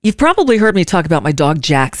You've probably heard me talk about my dog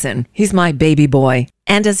Jackson. He's my baby boy.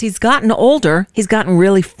 And as he's gotten older, he's gotten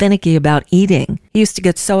really finicky about eating. He used to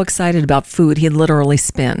get so excited about food, he'd literally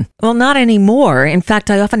spin. Well, not anymore. In fact,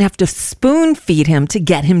 I often have to spoon feed him to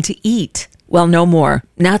get him to eat. Well, no more.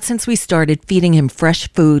 Not since we started feeding him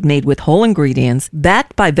fresh food made with whole ingredients,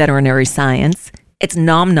 backed by veterinary science. It's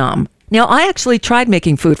Nom Nom. Now, I actually tried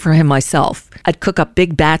making food for him myself. I'd cook up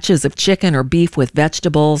big batches of chicken or beef with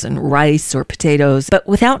vegetables and rice or potatoes, but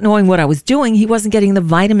without knowing what I was doing, he wasn't getting the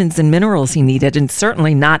vitamins and minerals he needed, and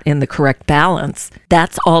certainly not in the correct balance.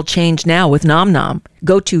 That's all changed now with Nom Nom.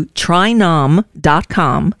 Go to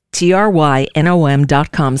trynom.com,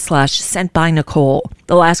 trynom.com/sent by Nicole.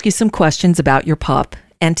 They'll ask you some questions about your pup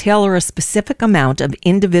and tailor a specific amount of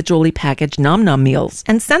individually packaged Nom Nom meals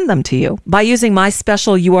and send them to you. By using my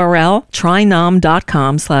special URL,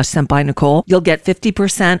 trynom.com/sent by Nicole, you'll get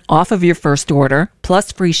 50% off of your first order,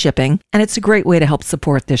 plus free shipping, and it's a great way to help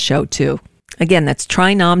support this show too. Again, that's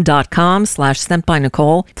trynom.com/sent by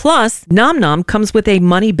Nicole. Plus, Nom Nom comes with a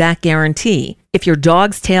money-back guarantee. If your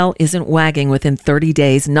dog's tail isn't wagging within 30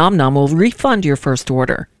 days, Nom Nom will refund your first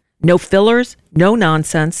order. No fillers, no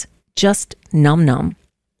nonsense, just Nom Nom.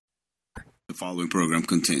 The following program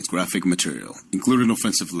contains graphic material, including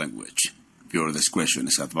offensive language. Your discretion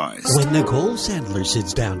is advised. When Nicole Sandler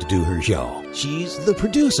sits down to do her show, she's the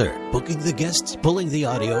producer, booking the guests, pulling the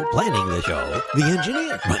audio, planning the show, the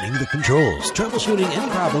engineer, running the controls, troubleshooting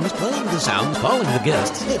any problems, playing the sounds, calling the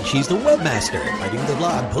guests. Then she's the webmaster, writing the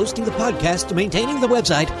blog, posting the podcast, maintaining the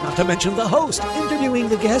website, not to mention the host, interviewing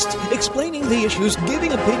the guests, explaining the issues,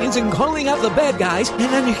 giving opinions, and calling out the bad guys.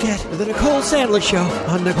 And then you get the Nicole Sandler Show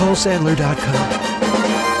on NicoleSandler.com.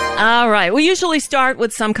 All right. We usually start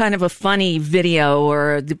with some kind of a funny video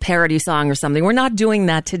or a parody song or something. We're not doing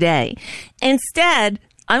that today. Instead,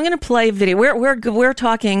 I'm going to play a video. We're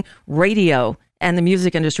talking radio and the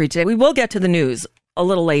music industry today. We will get to the news a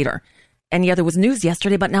little later. And yeah, there was news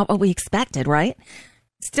yesterday, but not what we expected, right?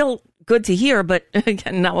 Still good to hear, but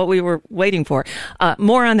again, not what we were waiting for.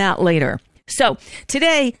 More on that later. So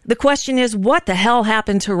today, the question is, what the hell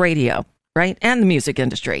happened to radio, right? And the music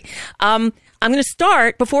industry. I'm going to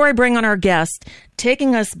start, before I bring on our guest,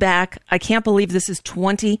 taking us back. I can't believe this is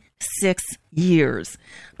 26 years.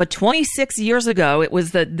 But 26 years ago, it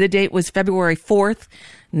was the date was February 4th,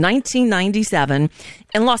 1997.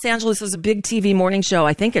 In Los Angeles, was a big TV morning show.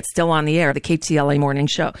 I think it's still on the air, the KTLA morning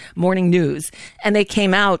show, morning news. And they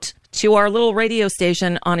came out to our little radio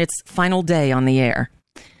station on its final day on the air.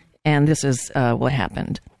 And this is what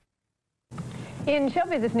happened. In show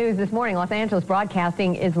business news this morning, Los Angeles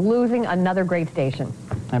Broadcasting is losing another great station.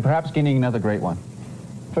 And perhaps gaining another great one.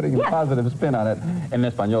 Putting a positive spin on it. In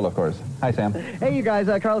Espanol, of course. Hi, Sam. Hey, you guys.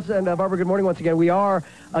 Carlos and Barbara, good morning once again. We are,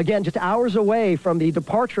 again, just hours away from the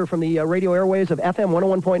departure from the radio airwaves of FM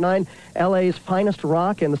 101.9, LA's finest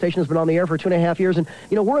rock, and the station has been on the air for 2.5 years. And,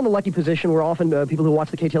 you know, we're in the lucky position where often people who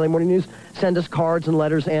watch the KTLA Morning News send us cards and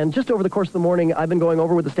letters. And just over the course of the morning, I've been going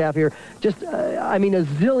over with the staff here, a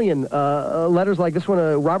zillion letters like this one.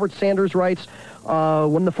 Robert Sanders writes,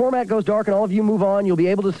 when the format goes dark and all of you move on, you'll be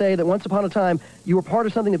able to say that once upon a time you were part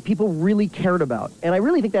of something that people really cared about. And I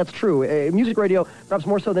really think that's true. Music radio, perhaps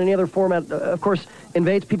more so than any other format, of course,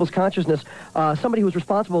 invades people's consciousness. Somebody who was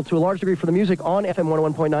responsible to a large degree for the music on FM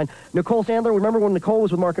 101.9, Nicole Sandler. Remember when Nicole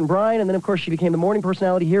was with Mark and Brian, and then, of course, she became the morning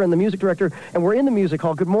personality here and the music director, and we're in the music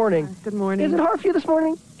hall. Good morning. Good morning. Is it hard for you this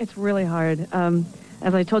morning? It's really hard.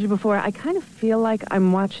 As I told you before, I kind of feel like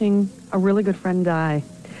I'm watching a really good friend die.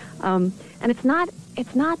 And it's not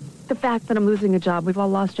the fact that I'm losing a job. We've all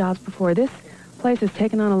lost jobs before. This place has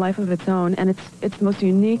taken on a life of its own, and it's the most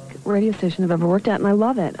unique radio station I've ever worked at, and I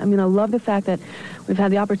love it. I mean, I love the fact that we've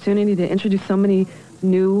had the opportunity to introduce so many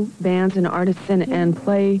new bands and artists and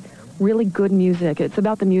play really good music. It's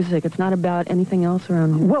about the music. It's not about anything else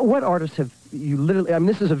around here. What artists have you literally... I mean,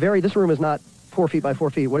 this room is not 4 feet by 4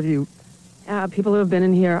 feet. What have you... People who have been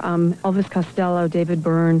in here, Elvis Costello, David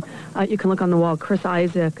Byrne, you can look on the wall, Chris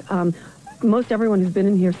Isaac. Most everyone who's been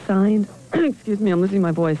in here signed. Excuse me, I'm losing my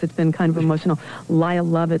voice. It's been kind of emotional. Lyle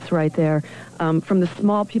Lovett's right there. From the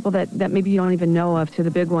small people that maybe you don't even know of to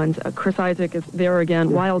the big ones. Chris Isaac is there again.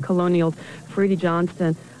 Wild Colonials, Freddie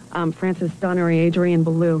Johnston, Francis Donnery, Adrian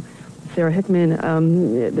Ballou, Sarah Hickman,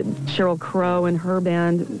 Sheryl Crow and her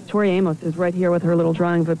band. Tori Amos is right here with her little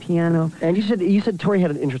drawing of a piano. And you said Tori had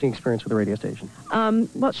an interesting experience with the radio station.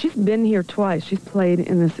 Well, she's been here twice. She's played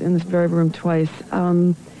in this very room twice.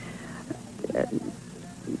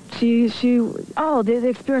 The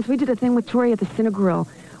experience. We did a thing with Tori at the Cinegrill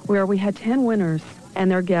where we had 10 winners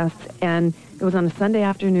and their guests, and it was on a Sunday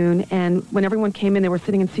afternoon, and when everyone came in, they were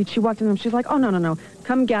sitting in seats. She walked in, and she's like, oh, no,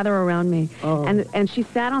 come gather around me. Oh. And she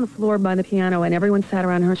sat on the floor by the piano, and everyone sat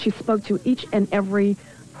around her. She spoke to each and every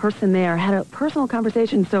person there, had a personal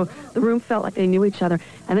conversation, so the room felt like they knew each other.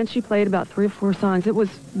 And then she played about 3 or 4 songs. It was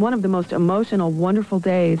one of the most emotional, wonderful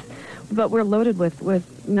days. But we're loaded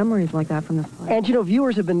with memories like that from this place. And,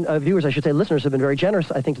 viewers, listeners have been very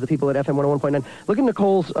generous, I think, to the people at FM 101.9. Look at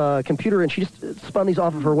Nicole's computer, and she just spun these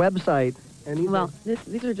off of her website. And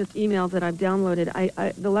these are just emails that I've downloaded.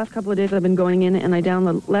 The last couple of days I've been going in, and I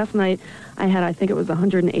downloaded. Last night I had, I think it was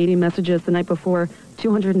 180 messages. The night before,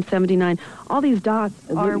 279. All these dots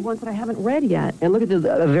are ones that I haven't read yet. And look at this,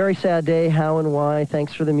 a very sad day, how and why,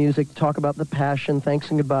 thanks for the music, talk about the passion, thanks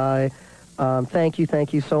and goodbye. Thank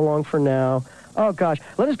you, so long for now. Oh, gosh.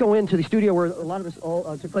 Let us go into the studio where a lot of this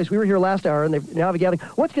all took place. We were here last hour, and they've now have a gathering.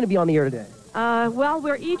 What's going to be on the air today? Well,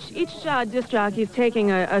 we're each disc jockey is taking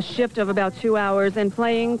a shift of about 2 hours and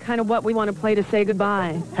playing kind of what we want to play to say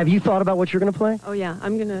goodbye. Have you thought about what you're going to play? Oh, yeah.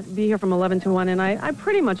 I'm going to be here from 11 to 1, and I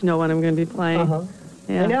pretty much know what I'm going to be playing. Uh-huh.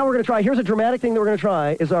 Yeah. And now we're going to try. Here's a dramatic thing that we're going to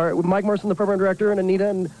try. Is our Mike Morrison, the program director, and Anita,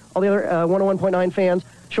 and all the other 101.9 fans.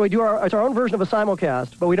 Shall we do it's our own version of a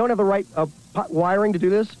simulcast, but we don't have the right wiring to do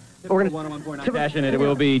this. We're going to 101.9 fashion, and it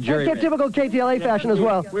will be jury. Typical KTLA fashion as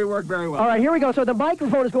well. We work very well. All right, here we go. So the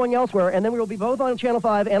microphone is going elsewhere, and then we will be both on Channel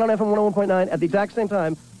 5 and on FM 101.9 at the exact same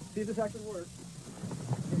time. See if this actually works.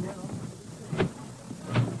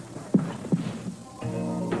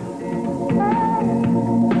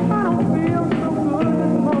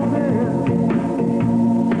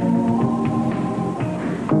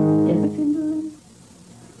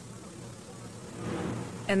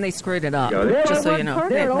 And they screwed it up, it? just so you know.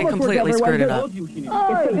 They almost completely worked out screwed it very up.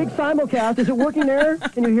 well. It's a big simulcast. Is it working there?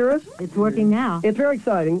 Can you hear us? It's working now. It's very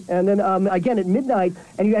exciting. And then, again, at midnight,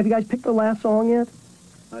 and have you guys picked the last song yet?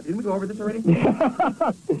 Didn't we go over this already?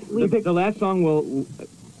 The last song will,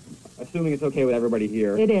 assuming it's okay with everybody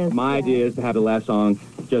here. It is. My idea is to have the last song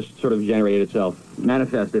just sort of generate itself,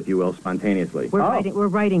 manifest, if you will, spontaneously. We're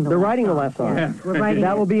writing the They're last writing song. the last song. Yeah. We're writing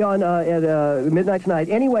That will be on at midnight tonight.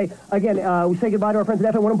 Anyway, again, we say goodbye to our friends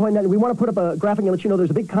at FM 101.9. We want to put up a graphic and let you know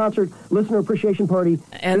there's a big concert, listener appreciation party.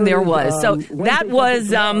 And there was. So that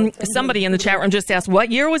was, somebody in the chat room just asked, what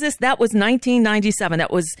year was this? That was 1997.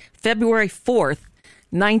 That was February 4th,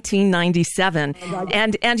 1997.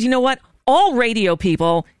 And you know what? All radio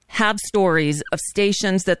people have stories of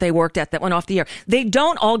stations that they worked at that went off the air. They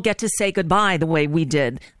don't all get to say goodbye the way we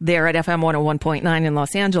did there at FM 101.9 in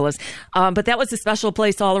Los Angeles. But that was a special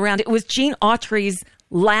place all around. It was Gene Autry's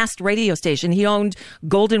last radio station. He owned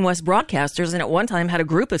Golden West Broadcasters and at one time had a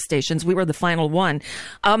group of stations. We were the final one.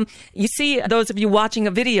 You see, those of you watching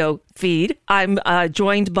a video feed, I'm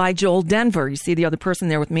joined by Joel Denver. You see the other person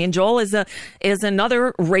there with me. And Joel is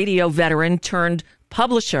another radio veteran turned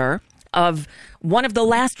publisher of one of the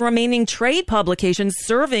last remaining trade publications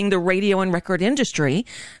serving the radio and record industry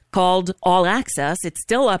called All Access. It's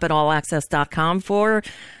still up at allaccess.com for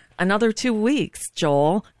another 2 weeks,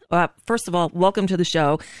 Joel. First of all, welcome to the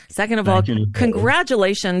show. Second of all,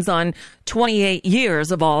 congratulations on 28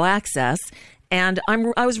 years of All Access. And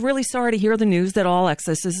I was really sorry to hear the news that All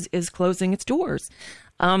Access is closing its doors.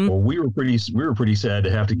 Well, we were pretty sad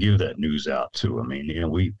to have to give that news out too. I mean,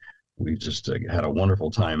 we just had a wonderful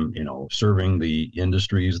time, serving the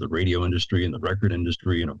industries, the radio industry and the record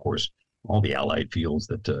industry, and of course all the allied fields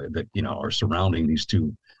that are surrounding these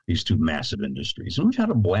two massive industries. And we've had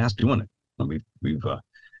a blast doing it. And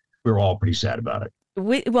we're all pretty sad about it.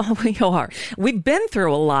 We are. We've been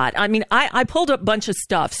through a lot. I mean, I pulled up a bunch of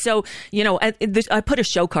stuff. So, I put a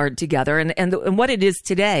show card together, and what it is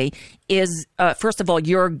today is, first of all,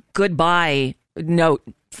 your goodbye note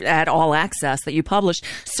at All Access that you published,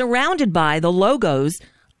 surrounded by the logos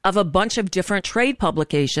of a bunch of different trade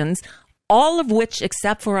publications, all of which,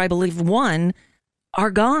 except for, I believe, one, are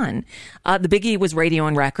gone. The biggie was Radio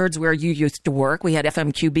and Records, where you used to work. We had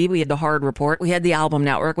FMQB, we had the Hard Report, we had the Album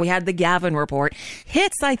Network, we had the Gavin Report.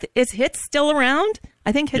 Hits, is Hits still around?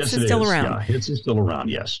 I think Hits is still around. Yeah, Hits is still around,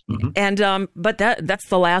 yes. Mm-hmm. And but that's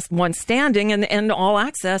the last one standing, and All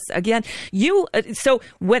Access again. So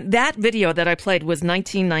when that video that I played was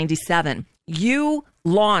 1997, you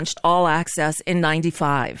launched All Access in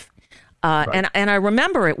 95, right. and I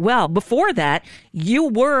remember it well. Before that, you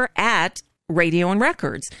were at Radio and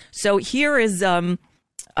Records. So here's your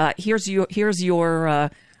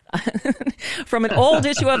from an old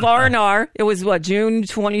issue of R&R. It was June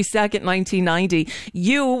 22nd, 1990.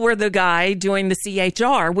 You were the guy doing the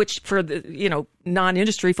CHR, which for the,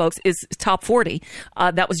 non-industry folks is top 40.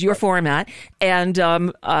 That was your format. And,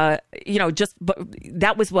 that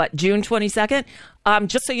was June 22nd.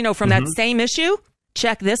 Just so you know, from that same issue,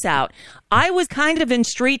 check this out. I was kind of in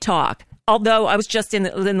Street Talk. Although I was just in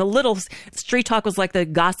the little Street Talk was like the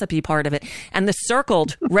gossipy part of it. And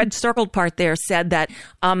the red circled part there said that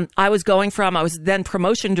I was then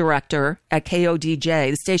promotion director at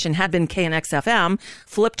KODJ. The station had been KNX-FM,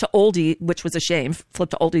 flipped to oldie, which was a shame,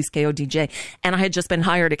 flipped to oldies KODJ. And I had just been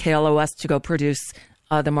hired at KLOS to go produce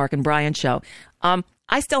the Mark and Brian show. I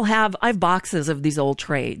have boxes of these old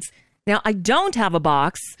trades. Now, I don't have a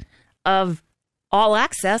box of All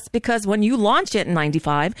Access because when you launched it in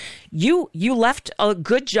 95, you left a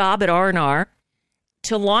good job at R&R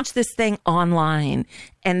to launch this thing online.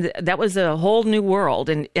 And that was a whole new world.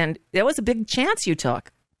 And that was a big chance you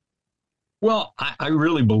took. Well, I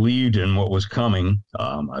really believed in what was coming.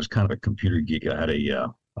 I was kind of a computer geek. I had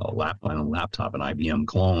a laptop, an IBM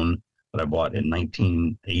clone that I bought in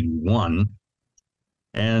 1981.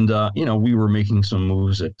 And, we were making some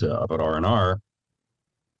moves up at R&R.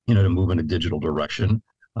 To move in a digital direction.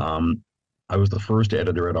 I was the first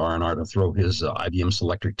editor at R&R to throw his IBM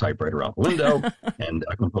Selectric typewriter out the window, and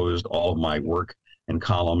I composed all of my work and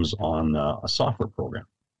columns on a software program.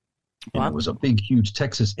 And It was a big, huge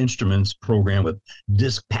Texas Instruments program with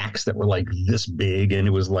disk packs that were like this big, and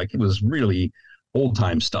it was really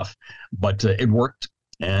old-time stuff. But it worked,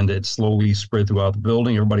 and it slowly spread throughout the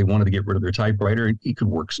building. Everybody wanted to get rid of their typewriter, and he could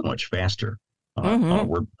work so much faster on a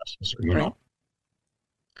word processor, Right.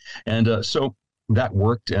 And so that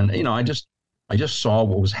worked. And, I just saw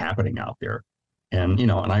what was happening out there. And,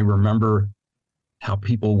 and I remember how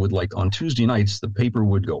people would on Tuesday nights, the paper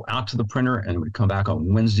would go out to the printer and it would come back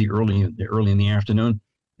on Wednesday early in the afternoon.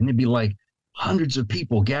 And it'd be like hundreds of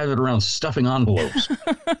people gathered around stuffing envelopes.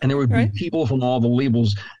 And there would be people from all the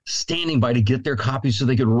labels standing by to get their copies so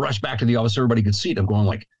they could rush back to the office. Everybody could see it. I'm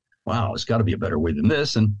going wow, it's got to be a better way than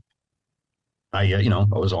this. And I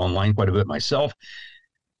was online quite a bit myself.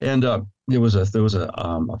 And there was a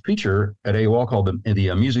feature at AOL called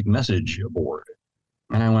the Music Message Board,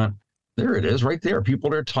 and I went, there it is, right there.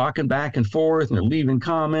 People are talking back and forth, and they're leaving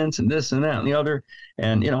comments, and this and that and the other.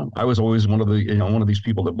 And I was always one of these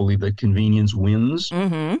people that believe that convenience wins,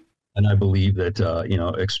 and I believe that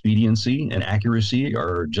expediency and accuracy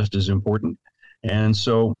are just as important. And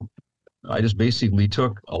so I just basically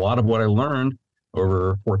took a lot of what I learned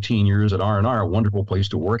over 14 years at R&R, a wonderful place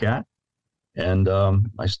to work at. And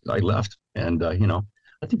I left, and I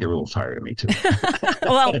think they were a little tired of me too.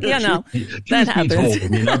 Well, that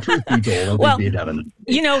happens. Truth be told, well,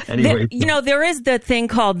 anyway, there is the thing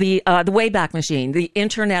called the Wayback Machine, the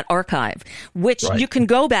Internet Archive, which you can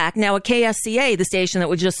go back now at KSCA, the station that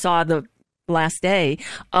we just saw the last day.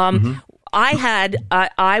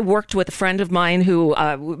 I worked with a friend of mine who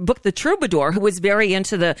booked the Troubadour, who was very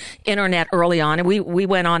into the internet early on. And we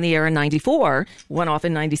went on the air in 94, went off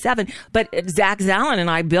in 97. But Zach Zallen and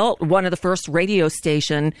I built one of the first radio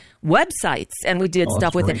station websites, and we did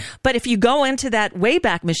stuff with it. But if you go into that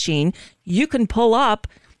Wayback Machine, you can pull up,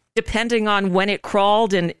 depending on when it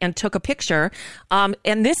crawled and took a picture.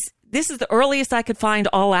 And this is the earliest I could find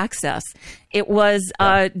All Access. It was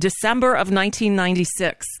December of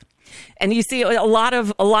 1996. And you see a lot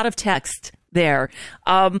of text there.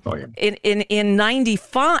 In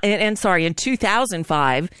 95, in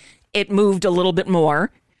 2005, it moved a little bit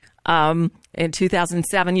more. In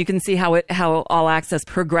 2007, you can see how All Access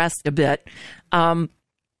progressed a bit.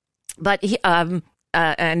 But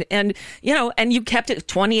and you kept it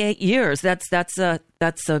 28 years. That's a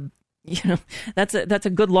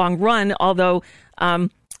good long run. Although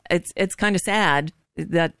it's kind of sad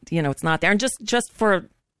that it's not there. And just for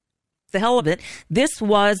the hell of it, this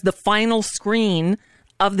was the final screen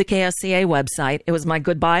of the KSCA website. It was my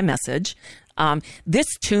goodbye message. This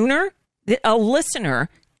tuner, a listener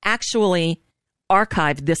actually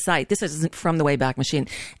archived this site. This isn't from the Wayback Machine.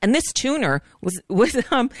 And this tuner was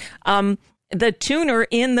the tuner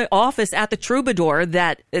in the office at the Troubadour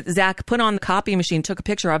that Zach put on the copy machine, took a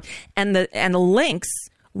picture of, and the links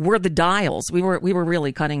were the dials. We were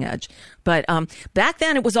really cutting edge. But back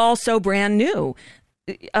then it was all so brand new.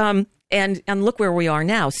 And look where we are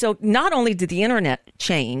now. So not only did the internet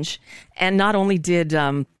change, and not only did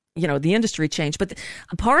the industry change, but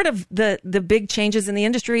part of the big changes in the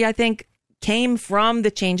industry, I think, came from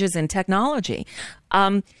the changes in technology.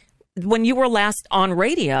 When you were last on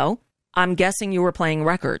radio, I'm guessing you were playing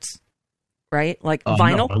records. right? Like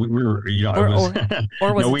vinyl? No, we were,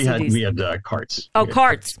 or was no, it we CDs? had carts. Oh,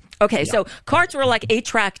 carts. Okay, so carts were like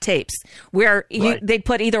 8-track tapes where they'd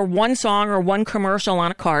put either one song or one commercial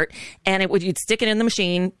on a cart, and you'd stick it in the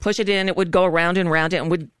machine, push it in, it would go around and around it,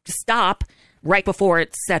 and would stop right before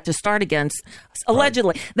it's set to start again.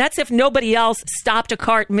 Allegedly. Right. That's if nobody else stopped a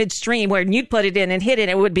cart midstream where you'd put it in and hit it,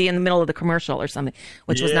 it would be in the middle of the commercial or something,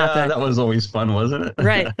 which was not good. That was always fun, wasn't it?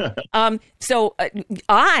 Right. So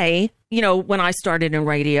when I started in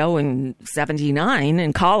radio in 79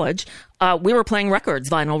 in college, we were playing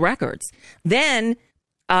records, vinyl records. Then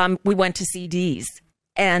we went to CDs.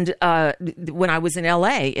 And when I was in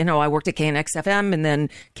LA, I worked at KNX-FM and then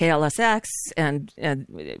KLSX. And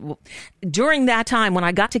during that time, when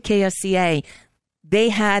I got to KSCA, they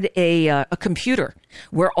had a computer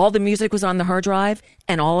where all the music was on the hard drive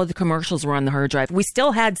and all of the commercials were on the hard drive. We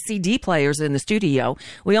still had CD players in the studio.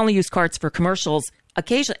 We only used carts for commercials.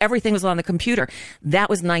 Occasionally, everything was on the computer. That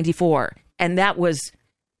was 94. And that was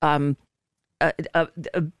the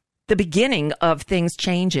beginning of things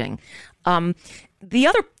changing. The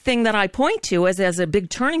other thing that I point to as a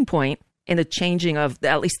big turning point in the changing of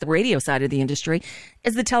at least the radio side of the industry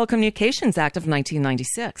is the Telecommunications Act of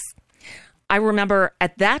 1996. I remember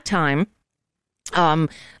at that time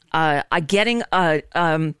getting a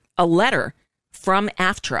letter from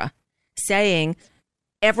AFTRA saying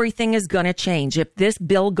everything is going to change. If this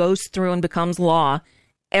bill goes through and becomes law,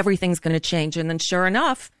 everything's going to change. And then sure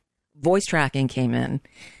enough, voice tracking came in.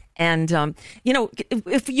 And,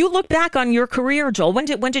 if you look back on your career, Joel,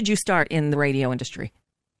 when did you start in the radio industry?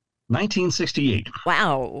 1968.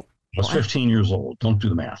 Wow. I was 15 years old. Don't do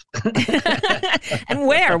the math. And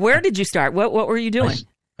where did you start? What were you doing?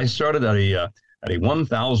 I started at a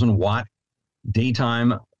 1,000 watt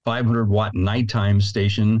daytime, 500 watt nighttime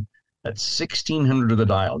station at 1,600 of the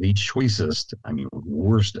dial, the choicest,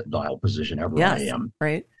 worst dial position ever. Yes, I am.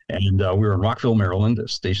 Right. And we were in Rockville, Maryland. The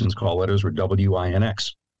station's call letters were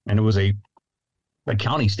WINX. And it was a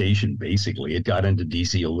county station, basically. It got into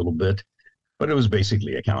D.C. a little bit, but it was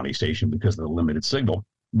basically a county station because of the limited signal.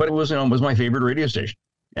 But it was my favorite radio station.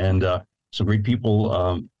 And some great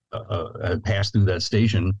people had passed through that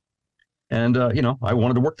station. And, I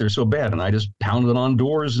wanted to work there so bad. And I just pounded on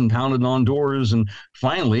doors. And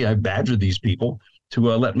finally, I badgered these people to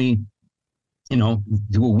let me,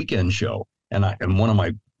 do a weekend show. And one of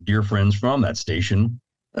my dear friends from that station,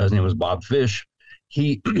 his name was Bob Fish,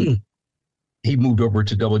 he moved over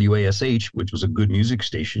to WASH, which was a good music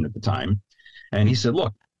station at the time. And he said,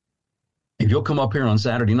 look, if you'll come up here on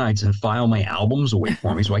Saturday nights and file my albums away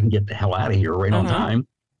for me so I can get the hell out of here right on time,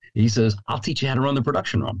 he says, I'll teach you how to run the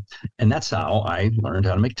production room. And that's how I learned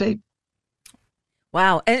how to make tape.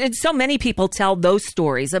 Wow. And so many people tell those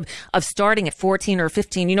stories of starting at 14 or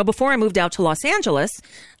 15. Before I moved out to Los Angeles,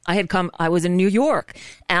 I was in New York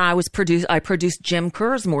and I produced Jim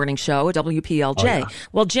Kerr's morning show at WPLJ. Oh, yeah.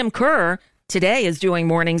 Well, Jim Kerr today is doing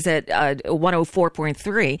mornings at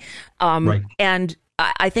 104.3. Right. And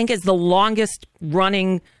I think is the longest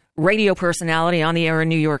running radio personality on the air in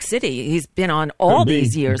New York City. He's been on all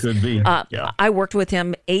these years. Could be. Yeah. I worked with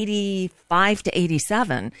him 85 to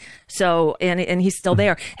 87. So, and he's still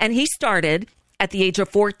there. And he started at the age of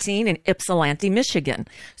 14 in Ypsilanti, Michigan.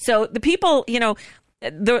 So the people,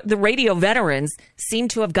 the radio veterans seem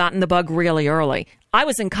to have gotten the bug really early. I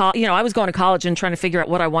was in I was going to college and trying to figure out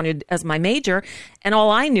what I wanted as my major. And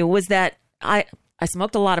all I knew was that I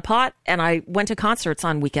smoked a lot of pot and I went to concerts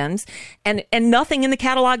on weekends and nothing in the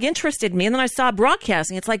catalog interested me. And then I saw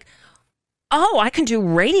broadcasting. It's like, oh, I can do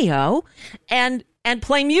radio and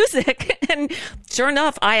play music. And sure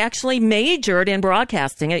enough, I actually majored in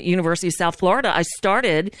broadcasting at University of South Florida. I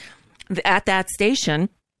started at that station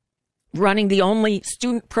running the only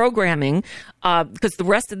student programming because the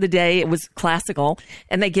rest of the day it was classical,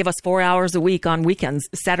 and they give us 4 hours a week on weekends,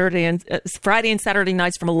 Friday and Saturday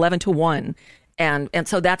nights from 11 to 1. And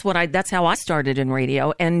so that's how I started in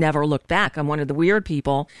radio and never looked back. I'm one of the weird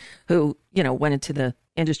people who, went into the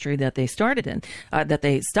industry that they started in, that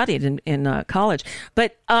they studied in college.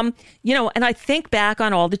 But, and I think back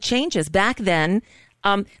on all the changes. Back then,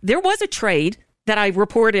 there was a trade that I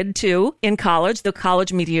reported to in college, the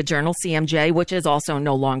College Media Journal, CMJ, which is also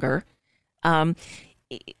no longer. But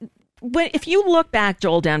if you look back,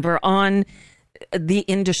 Joel Denver, on the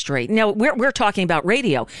industry, now we're talking about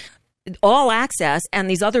radio. All Access and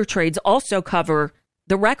these other trades also cover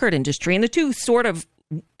the record industry, and the two sort of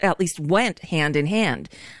at least went hand in hand.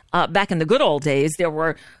 Back in the good old days, there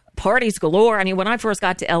were parties galore. I mean, when I first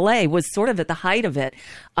got to LA, was sort of at the height of it.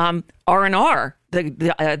 R&R,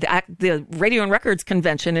 the Radio and Records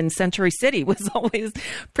Convention in Century City was always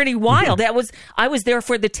pretty wild. I was there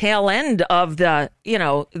for the tail end of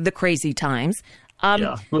the crazy times.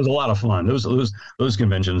 Yeah, it was a lot of fun. Those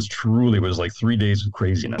conventions truly was like 3 days of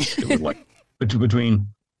craziness. It was like between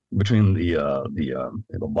the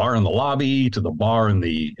bar in the lobby to the bar in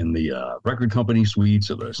the record company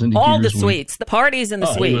suites or the syndicator all the suites, the parties and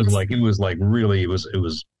the suites.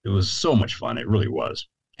 It was so much fun. It really was.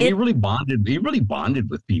 He really bonded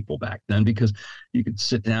with people back then because you could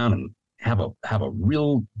sit down and have a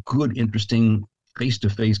real good, interesting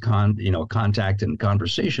face-to-face contact and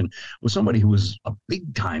conversation with somebody who was a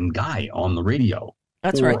big-time guy on the radio.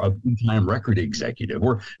 That's or right. a big-time record executive.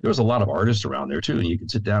 Or there was a lot of artists around there too, and you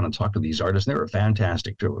could sit down and talk to these artists. They were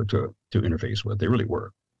fantastic to interface with. They really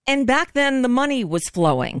were. And back then, the money was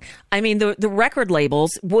flowing. I mean, the record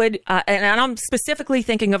labels would, and I'm specifically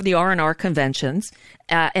thinking of the R&R conventions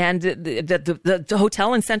and the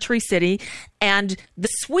hotel in Century City and the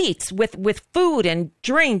suites with food and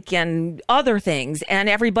drink and other things and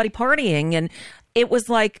everybody partying. And it was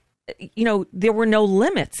like, there were no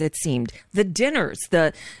limits, it seemed. The dinners,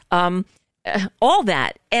 all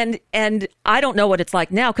that. And I don't know what it's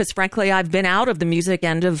like now because, frankly, I've been out of the music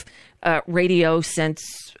end of radio since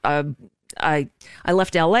I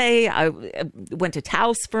left L.A. I went to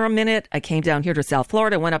Taos for a minute. I came down here to South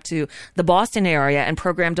Florida, went up to the Boston area and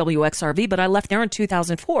programmed WXRV, but I left there in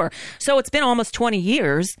 2004. So it's been almost 20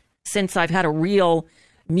 years since I've had a real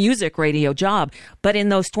music radio job. But in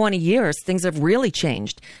those 20 years, things have really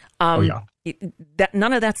changed. None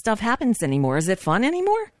of that stuff happens anymore. Is it fun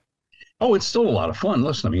anymore? Oh, it's still a lot of fun.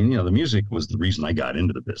 Listen, I mean, the music was the reason I got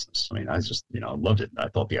into the business. I mean, I just, loved it. I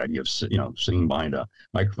thought the idea of, sitting behind a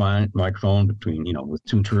microphone between, with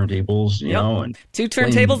two turntables, and two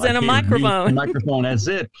turntables and a microphone. Microphone, that's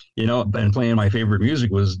it. And playing my favorite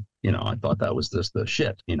music was, I thought that was just the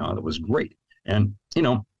shit. That was great. And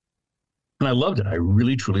and I loved it. I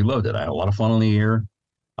really, truly loved it. I had a lot of fun on the air.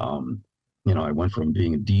 I went from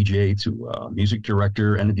being a DJ to a music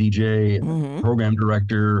director and a DJ and program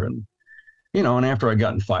director. And after I'd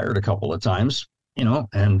gotten fired a couple of times, and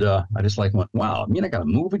I just went, wow, I got to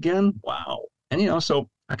move again. Wow. And, so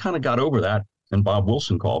I kind of got over that. And Bob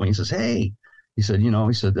Wilson called me. He says, hey,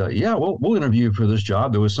 yeah, we'll interview you for this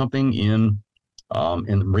job. There was something in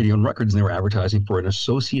the Radio and Records, and they were advertising for an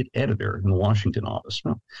associate editor in the Washington office.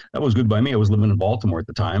 Well, that was good by me. I was living in Baltimore at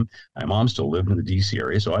the time. My mom still lived in the D.C.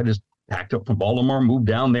 area. So I just packed up from Baltimore, moved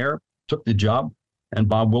down there, took the job. And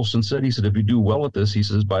Bob Wilson said, if you do well at this, he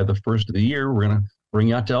says, by the first of the year, we're going to bring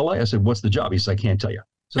you out to L.A. I said, what's the job? He said, I can't tell you.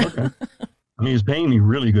 I said, okay. I mean, he was paying me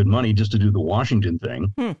really good money just to do the Washington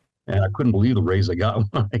thing. And I couldn't believe the raise I got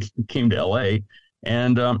when I came to L.A.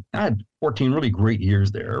 And I had 14 really great years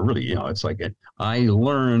there. Really, it's like I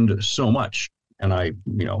learned so much. And I,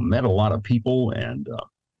 met a lot of people. And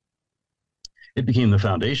it became the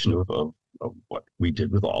foundation of what we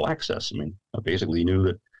did with All Access. I mean, I basically knew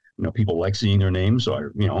that people like seeing their names. So I,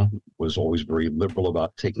 was always very liberal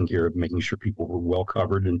about taking care of making sure people were well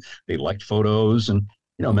covered and they liked photos and,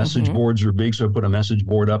 message boards are big. So I put a message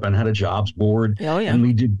board up and had a jobs board. Oh, yeah. And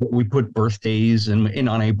we put birthdays and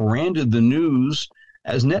I branded the news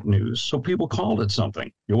as Net News. So people called it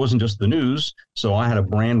something. It wasn't just the news. So I had a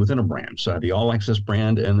brand within a brand. So I had the All Access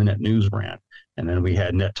brand and the Net News brand. And then we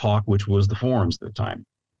had Net Talk, which was the forums at the time.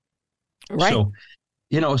 Right. So,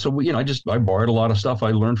 I borrowed a lot of stuff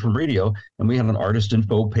I learned from radio, and we had an artist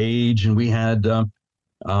info page, and we had a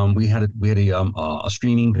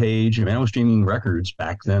streaming page. I mean, I was streaming records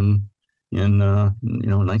back then in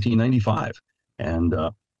 1995, and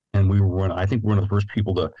we were I think one of the first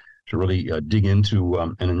people to really dig into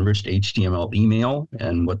an enriched HTML email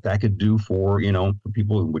and what that could do for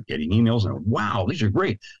people who were getting emails. And wow, these are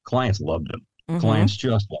great. Clients loved them. Clients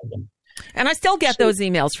just loved them. And I still get those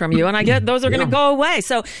emails from you, and I get those are going to go away.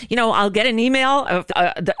 So, I'll get an email,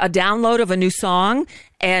 a download of a new song,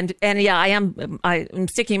 and yeah, I'm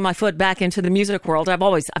sticking my foot back into the music world. I've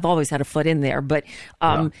always had a foot in there, but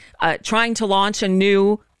trying to launch a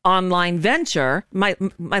new online venture, my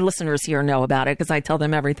listeners here know about it because I tell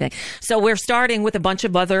them everything. So we're starting with a bunch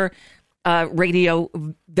of other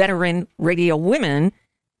veteran radio women,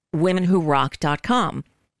 womenwhorock.com.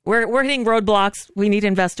 We're hitting roadblocks. We need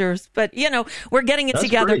investors, but we're getting it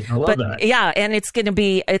together. Great. I love that. Yeah, and it's going to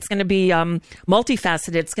be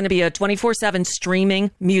multifaceted. It's going to be a 24/7 streaming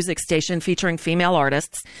music station featuring female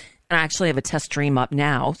artists. And I actually have a test stream up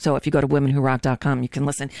now. So if you go to womenwhorock.com, you can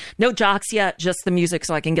listen. No jocks yet, just the music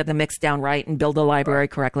so I can get the mix down right and build the library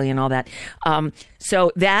correctly and all that.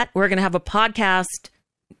 So that we're going to have a podcast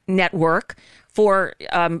network for,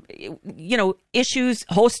 issues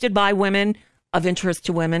hosted by women of interest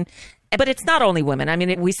to women. But it's not only women. I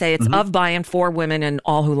mean, we say it's of, by, and for women and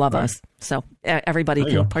all who love us. So everybody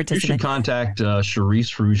can participate. You should contact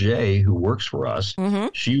Charisse Frugier, who works for us.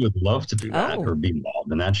 She would love to do that or be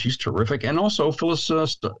involved in that. She's terrific. And also Phyllis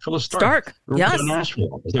Stark. Yes. In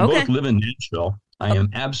Nashville. They both live in Nashville. I am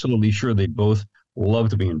absolutely sure they both love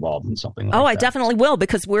to be involved in something like that. I definitely will,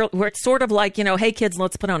 because we're sort of like, hey kids,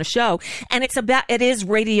 let's put on a show. And it is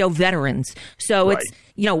radio veterans. So it's,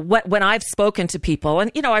 when I've spoken to people,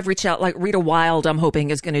 and, I've reached out, like Rita Wilde, I'm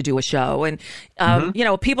hoping is going to do a show. And,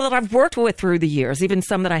 people that I've worked with through the years, even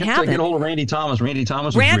some that I haven't. Get hold of Randy Thomas. Randy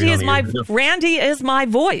is my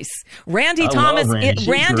voice. Randy Thomas,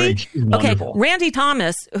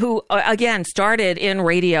 who, again, started in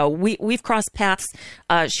radio. We've crossed paths.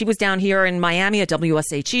 She was down here in Miami at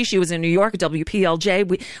WSHE. She was in New York at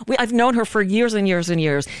WPLJ. I've known her for years and years and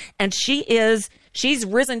years. And she's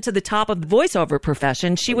risen to the top of the voiceover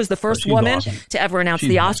profession. She was the first woman to ever announce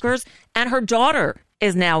the Oscars, and her daughter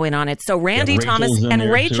is now in on it. So Randy Thomas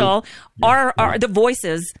and Rachel are the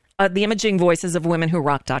voices, the imaging voices of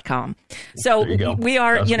womenwhorock.com. So we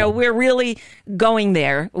are, we're really going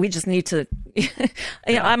there. We just need to,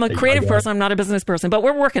 I'm a creative person. I'm not a business person, but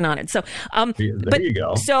we're working on it. So, there you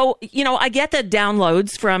go. So, I get the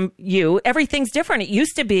downloads from you. Everything's different. It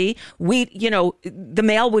used to be the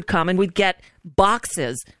mail would come and we'd get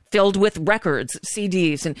boxes filled with records,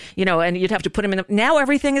 CDs, and, and you'd have to put them in. Now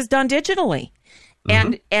everything is done digitally.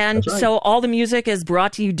 And so all the music is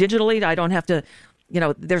brought to you digitally. I don't have to,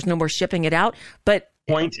 there's no more shipping it out, but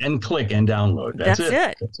point and click and download. That's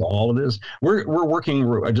it. That's all it is. We're working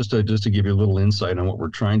just to give you a little insight on what we're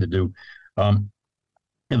trying to do. And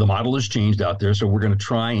the model has changed out there, so we're going to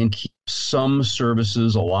try and keep some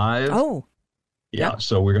services alive. Yeah.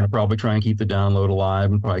 So we're going to probably try and keep the download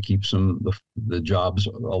alive, and probably keep some the jobs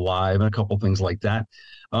alive, and a couple things like that.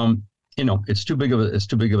 It's too big of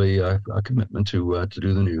a commitment to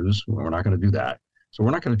do the news. We're not going to do that. So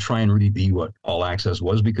we're not going to try and really be what All Access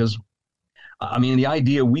was, because, the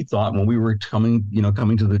idea we thought when we were coming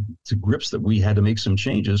to grips that we had to make some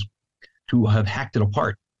changes, to have hacked it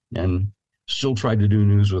apart and still tried to do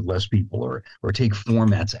news with less people or take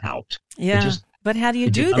formats out. Yeah. But how do you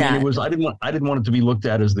do that? I didn't want it to be looked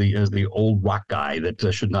at as the old rock guy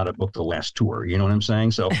that should not have booked the last tour. You know what I'm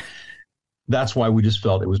saying? So that's why we just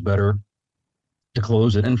felt it was better to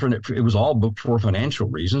close it. And it was all booked for financial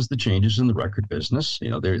reasons. The changes in the record business,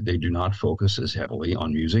 they do not focus as heavily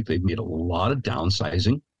on music. They've made a lot of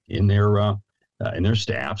downsizing in their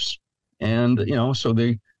staffs, and so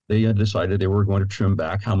they decided they were going to trim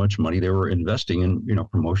back how much money they were investing in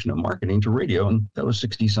promotion and marketing to radio, and that was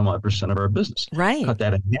 60% of our business. Right, cut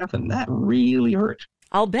that in half, and that really hurt.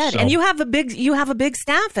 I'll bet. So, and you have a big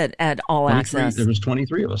staff at All Access. There was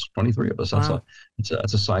 23 of us. Wow.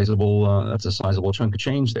 That's a sizable chunk of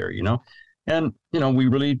change there, And we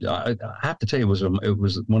really I have to tell you, it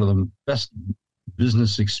was one of the best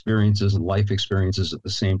business experiences and life experiences at the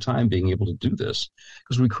same time, being able to do this,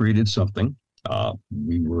 because we created something.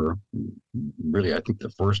 We were really, I think, the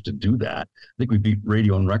first to do that. I think we beat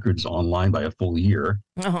radio and records online by a full year.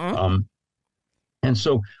 And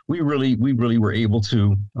so we really were able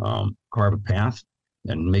to carve a path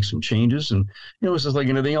and make some changes. And it was just like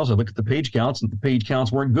anything else. I looked at the page counts, and the page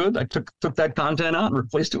counts weren't good. I took that content out and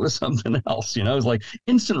replaced it with something else. It was like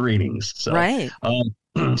instant ratings. So, right.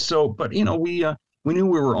 But we knew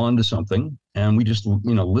we were onto something, and we just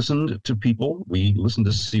listened to people. We listened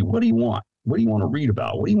to see, what do you want? What do you want to read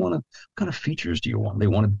about? What kind of features do you want? They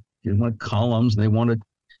wanted columns. They wanted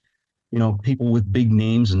people with big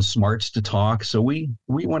names and smarts to talk. So we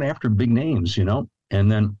went after big names,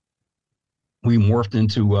 and then we morphed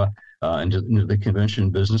into the convention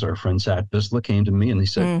business. Our friend Sat Bisla came to me and he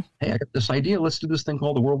said, "Hey, I got this idea. Let's do this thing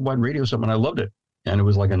called the Worldwide Radio Summit." And I loved it. And it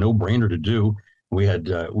was like a no-brainer to do. We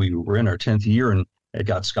were in our 10th year, and it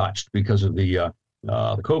got scotched because of the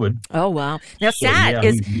COVID. Oh, wow. Now,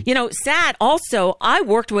 Sat also, I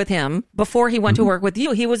worked with him before he went to work with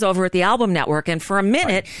you. He was over at the Album Network. And for a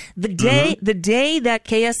minute, the day that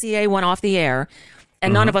KSCA went off the air,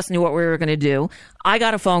 and none of us knew what we were going to do, I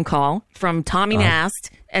got a phone call from Tommy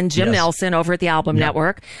Nast and Jim Nelson over at the Album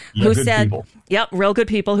Network, who said, real good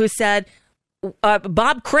people, who said,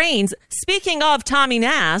 Bob Cranes, speaking of Tommy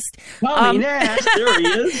Nast. There he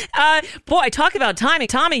is. Boy, talk about timing.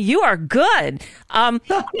 Tommy, you are good.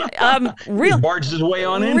 He barged his way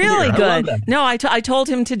on in. Really here. good. No, I told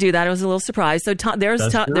him to do that. I was a little surprised. So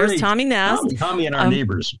there's Tommy Nast. Tommy and our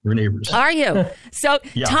neighbors. We're neighbors. Are you? So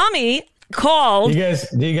Tommy called. Do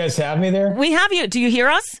you guys have me there? We have you. Do you hear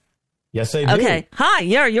us? Yes, I do. Okay. Hi.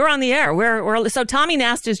 Yeah, you're on the air. So Tommy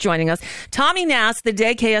Nast is joining us. Tommy Nast, the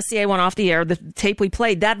day KSCA went off the air, the tape we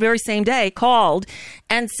played that very same day, called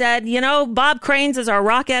and said, Bob Cranes is our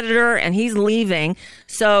rock editor and he's leaving.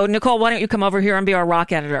 So Nicole, why don't you come over here and be our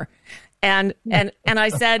rock editor? And I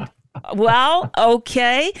said, well,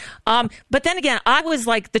 okay. But then again, I was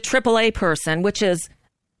like the AAA person, which is,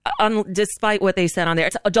 despite what they said on there,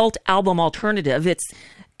 it's adult album alternative. It's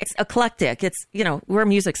eclectic. It's, we're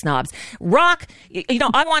music snobs. Rock,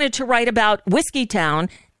 I wanted to write about Whiskey Town,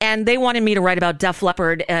 and they wanted me to write about Def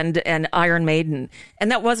Leppard and Iron Maiden. And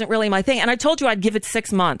that wasn't really my thing. And I told you I'd give it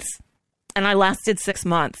 6 months. And I lasted 6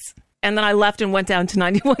 months. And then I left and went down to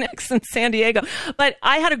 91X in San Diego. But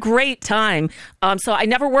I had a great time. So I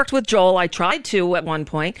never worked with Joel. I tried to at one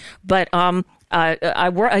point. But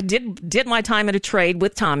I did my time at a trade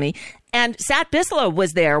with Tommy. And Sat Bislow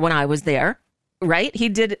was there when I was there. Right? He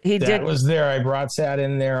did. Was there. I brought Sat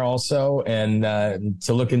in there also, and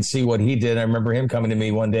to look and see what he did. I remember him coming to me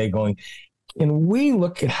one day going, can we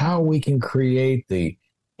look at how we can create the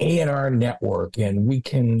A&R network and we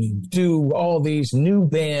can do all these new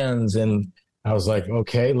bands? And I was like,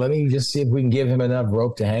 okay, let me just see if we can give him enough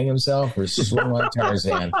rope to hang himself or swing like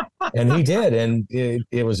Tarzan. And he did. And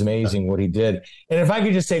it was amazing what he did. And if I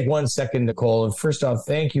could just take 1 second, Nicole, and first off,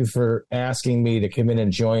 thank you for asking me to come in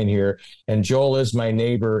and join here. And Joel is my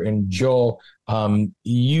neighbor. And Joel,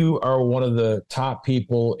 you are one of the top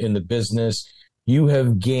people in the business. You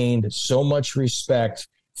have gained so much respect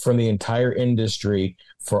from the entire industry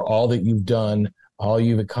for all that you've done, all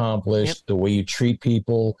you've accomplished, the way you treat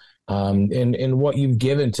people, and what you've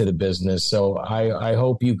given to the business. So I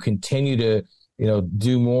hope you continue to,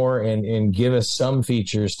 do more and give us some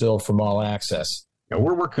features still from All Access. Yeah,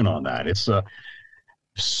 we're working on that. It's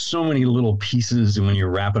so many little pieces, and when you're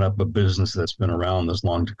wrapping up a business that's been around this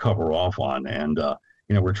long to cover off on, and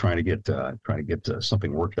we're trying to get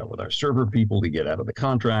something worked out with our server people to get out of the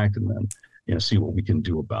contract, and then see what we can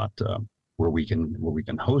do about where we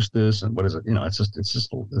can host this and what is it. It's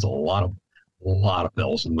a lot of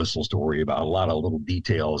bells and whistles to worry about, a lot of little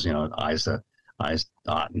details, I's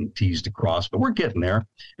dot and T's to cross, but we're getting there.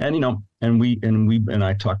 And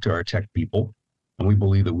I talked to our tech people, and we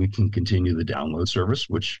believe that we can continue the download service,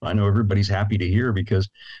 which I know everybody's happy to hear, because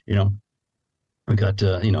we got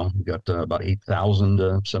about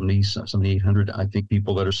 8,000 7,800 I think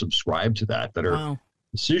people that are subscribed to that are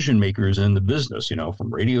decision makers in the business,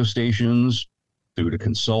 from radio stations through to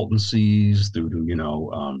consultancies, through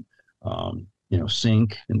to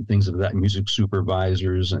sync and things of that, music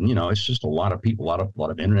supervisors, and it's just a lot of people, a lot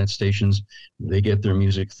of internet stations. They get their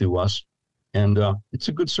music through us, and it's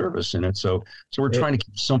a good service in it. So we're trying to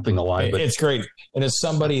keep something alive. But it's great. And as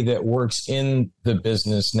somebody that works in the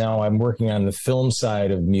business now, I'm working on the film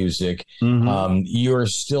side of music. Mm-hmm. You're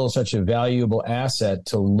still such a valuable asset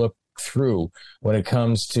to look through when it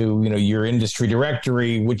comes to your industry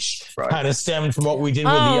directory, which kind of stemmed from what we did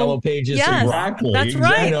with the Yellow Pages. Yes, exactly. That's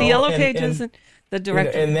right. The Yellow Pages and the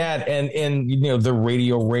directory, and the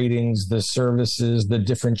radio ratings, the services, the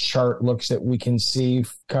different chart looks that we can see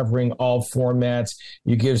covering all formats.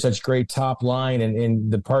 You give such great top line,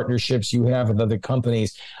 and the partnerships you have with other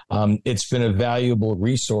companies. It's been a valuable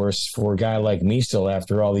resource for a guy like me still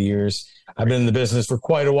after all the years. I've been in the business for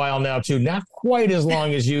quite a while now, too. Not quite as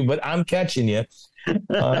long as you, but I'm catching you.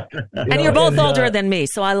 And you're both older than me,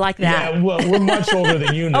 so I like that. Yeah, well, we're much older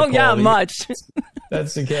than you, Nicole. Oh, yeah, much.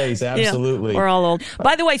 That's the case, absolutely. Yeah, we're all old.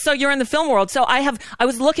 By the way, so you're in the film world. So I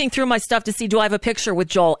was looking through my stuff to see, do I have a picture with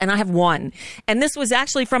Joel? And I have one. And this was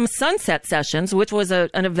actually from Sunset Sessions, which was an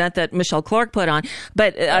event that Michelle Clark put on.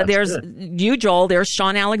 But there's you, Joel. There's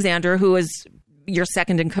Sean Alexander, who is your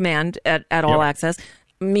second in command at All Access.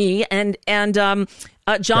 Me and John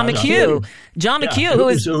McHugh. John McHugh,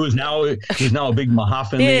 who's now a big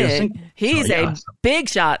Mahaffin. He's a big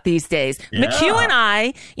shot these days. Yeah. McHugh and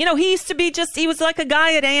I, he used to be he was like a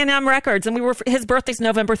guy at A&M Records, and his birthday's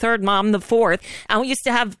November 3rd, Mom the 4th, and we used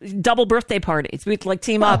to have double birthday parties. We'd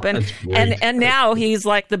team up, and now he's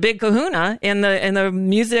like the big kahuna in the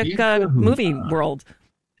music movie world.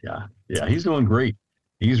 Yeah, he's doing great.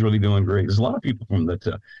 He's really doing great. There's a lot of people from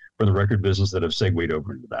the record business that have segued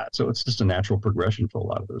over into that. So it's just a natural progression for a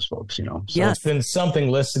lot of those folks, So It's been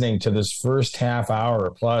something listening to this first half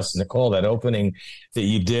hour plus, Nicole, that opening that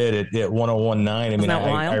you did at 101.9. I mean,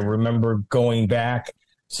 I remember going back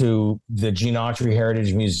to the Gene Autry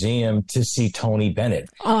Heritage Museum to see Tony Bennett.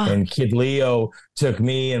 And Kid Leo took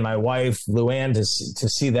me and my wife, Luann, to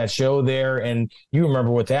see that show there. And you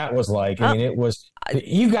remember what that was like. I mean, it was,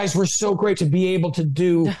 you guys were so great to be able to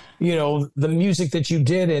do, you know, the music that you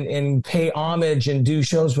did and pay homage and do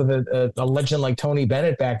shows with a legend like Tony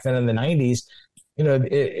Bennett back then in the 90s. You know,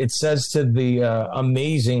 it says to the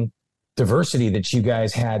amazing diversity that you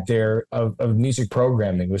guys had there of music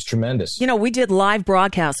programming. It was tremendous. You know, we did live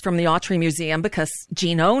broadcasts from the Autry Museum because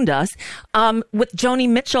Gene owned us, with Joni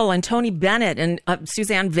Mitchell and Tony Bennett and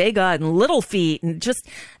Suzanne Vega and Little Feat, and just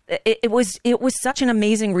it was such an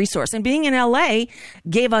amazing resource. And being in LA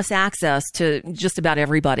gave us access to just about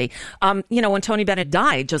everybody. You know, when Tony Bennett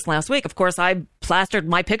died just last week, of course, I plastered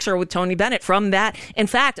my picture with Tony Bennett from that. In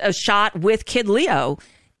fact, a shot with Kid Leo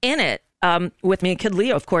in it. With me. Kid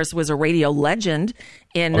Leo, of course, was a radio legend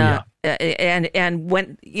in, and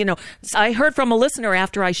when, you know, I heard from a listener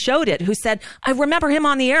after I showed it who said, I remember him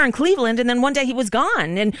on the air in Cleveland, and then one day he was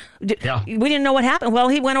gone, and we didn't know what happened. Well,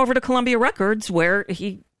 he went over to Columbia Records, where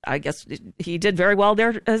I guess he did very well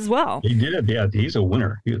there as well. He did. Yeah. He's a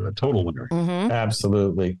winner. He's a total winner. Mm-hmm.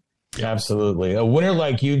 Absolutely. Absolutely. A winner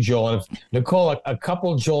like you, Joel. And Nicole, a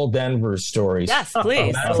couple Joel Denver stories. Yes,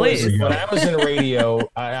 please. When I was in radio,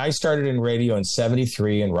 I started in radio in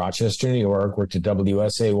 73 in Rochester, New York, worked at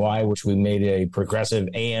WSAY, which we made a progressive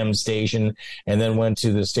AM station, and then went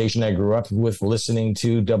to the station I grew up with listening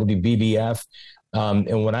to, WBBF.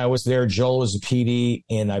 And when I was there, Joel was a PD,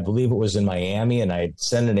 and I believe it was in Miami, and I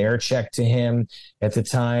sent an air check to him at the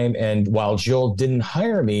time. And while Joel didn't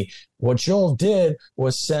hire me, what Joel did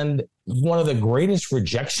was send one of the greatest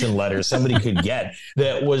rejection letters somebody could get,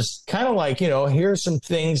 that was kind of like, you know, here's some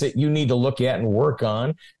things that you need to look at and work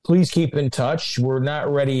on. Please keep in touch. We're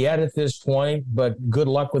not ready yet at this point, but good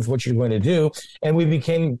luck with what you're going to do. And we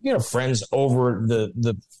became, you know, friends over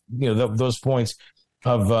those points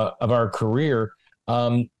of our career.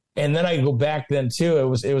 And then I go back then too.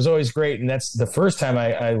 It was always great. And that's the first time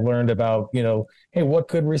I learned about, you know, hey, what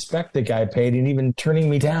good respect the guy paid, and even turning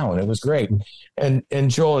me down. It was great. And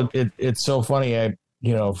Joel, it's so funny.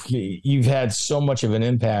 You've had so much of an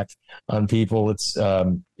impact on people.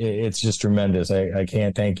 It's just tremendous. I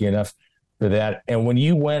can't thank you enough for that. And when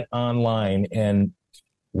you went online, and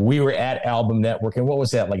we were at Album Network, and what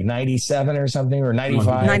was that, like 97 or something, or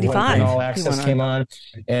 95? 95. When All Access came on.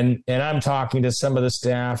 And I'm talking to some of the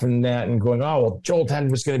staff and that, and going, oh, well, Joel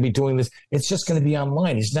Denver's going to be doing this. It's just going to be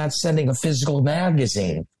online. He's not sending a physical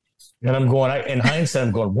magazine. And I'm going, in hindsight,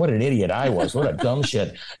 I'm going, what an idiot I was. What a dumb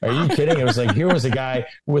shit. Are you kidding? It was like, here was a guy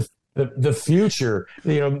with the future.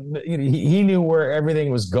 You know, he knew where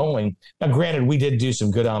everything was going. Now, granted, we did do some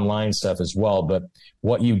good online stuff as well, but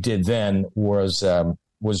what you did then was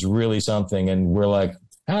really something. And we're like,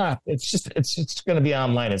 it's going to be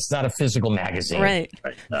online. It's not a physical magazine. Right.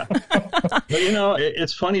 But, you know,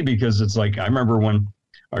 it's funny because it's like, I remember when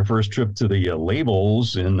our first trip to the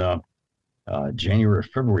labels in January or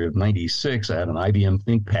February of 96, I had an IBM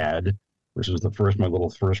ThinkPad, which was my little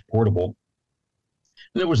first portable.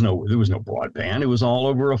 And there was no broadband. It was all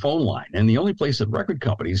over a phone line. And the only place that record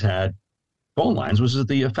companies had phone lines was at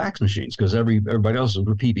the fax machines, because everybody else was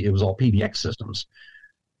it was all PBX systems.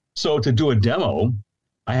 So to do a demo,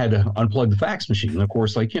 I had to unplug the fax machine. And of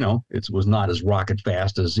course, like, you know, it was not as rocket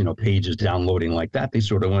fast as, you know, pages downloading like that. They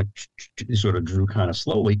sort of drew kind of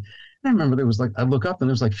slowly. And I remember there was like, I look up and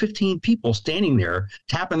there's like 15 people standing there,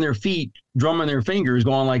 tapping their feet, drumming their fingers,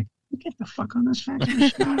 going like, get the fuck on this fax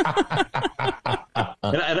machine.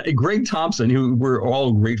 and Greg Thompson, who we're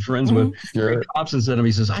all great friends with, Greg Thompson said to me,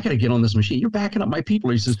 he says, I got to get on this machine. You're backing up my people.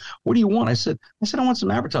 He says, what do you want? I said, I want some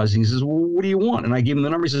advertising. He says, well, what do you want? And I gave him the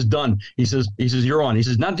number. He says, done. He says, you're on. He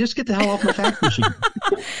says, now just get the hell off my fax machine.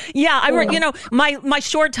 Yeah, you know, my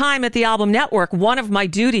short time at the Album Network, one of my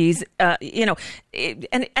duties, you know,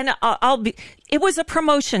 it was a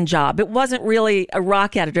promotion job. It wasn't really a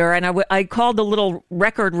rock editor. And I called the little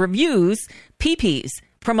record reviews PPs,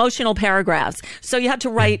 promotional paragraphs. So you had to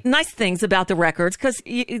write nice things about the records, because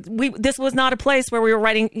this was not a place where we were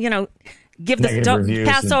writing, you know, don't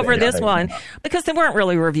pass over this one, because they weren't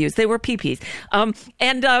really reviews. They were PPs.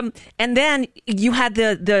 And then you had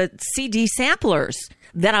the CD samplers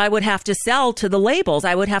that I would have to sell to the labels.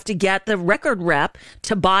 I would have to get the record rep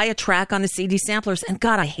to buy a track on the CD samplers. And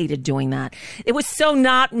God, I hated doing that. It was so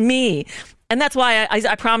not me. And that's why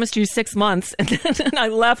I promised you 6 months, and then I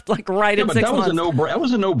left like right at 6 months. That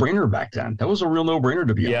was a no-brainer back then. That was a real no-brainer,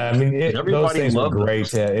 to be honest. Yeah, I mean, those things were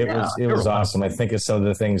great. It was awesome. I think of some of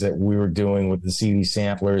the things that we were doing with the CD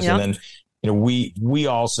samplers, and then, you know, we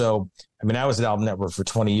also. I mean, I was at Album Network for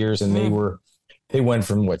 20 years, and they went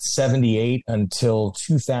from 78 until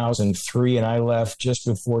 2003, and I left just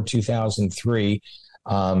before 2003.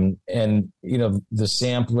 And the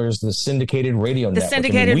samplers, the syndicated radio network.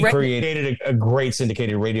 We created a great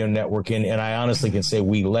syndicated radio network, and I honestly can say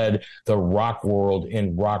we led the rock world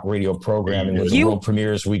in rock radio programming with the world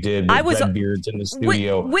premieres we did with Redbeards in the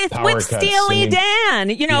studio with Steely Dan.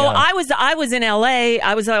 I was in LA.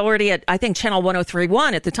 I was already at, I think, Channel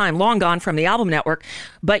 103.1 at the time, long gone from the album network.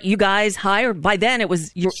 But you guys hired, by then it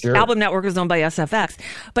was your album network was owned by SFX.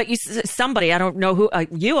 But somebody, I don't know who,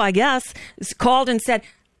 you I guess, called and said,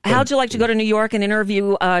 how'd you like to go to New York and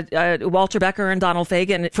interview Walter Becker and Donald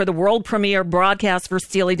Fagen for the world premiere broadcast for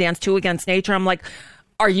Steely Dan's 2 Against Nature? I'm like,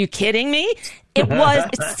 are you kidding me? It was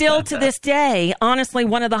still to this day, honestly,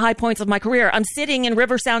 one of the high points of my career. I'm sitting in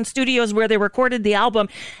River Sound Studios where they recorded the album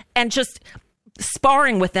and just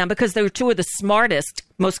sparring with them because they were 2 of the smartest,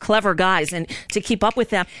 most clever guys, and to keep up with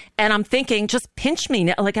them. And I'm thinking, just pinch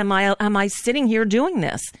me. Like, am I sitting here doing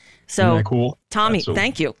this? So, isn't that cool? Tommy,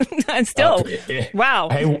 thank you. And still, wow.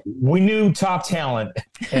 Hey, we knew top talent,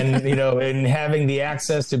 and and having the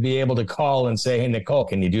access to be able to call and say, "Hey, Nicole,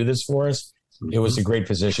 can you do this for us?" It was a great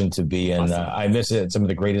position to be in. Awesome. I miss it. Some of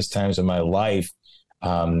the greatest times of my life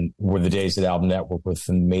were the days at Album Network with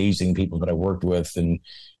amazing people that I worked with, and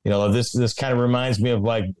this kind of reminds me of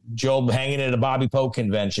like Joel hanging at a Bobby Poe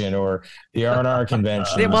convention or the R&R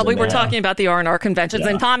convention. Well, we were talking about the R&R conventions,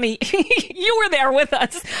 and Tommy, you were there with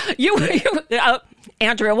us. You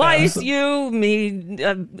Andrea Weiss, you, me,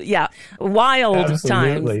 wild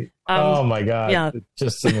Absolutely. times. Oh my God. Yeah.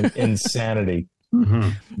 Just some insanity. Mm-hmm.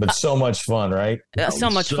 But so much fun, right? So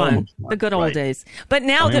much fun. The good old days. But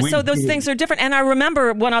now, those things are different. And I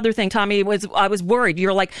remember one other thing, Tommy, I was worried.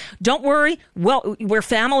 You're like, don't worry. Well, we're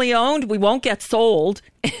family owned. We won't get sold.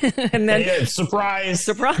 And then surprise,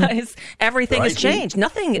 everything has changed.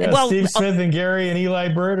 Nothing. Yeah, well, Steve Smith and Gary and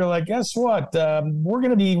Eli Bird are like, guess what? We're going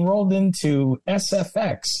to be rolled into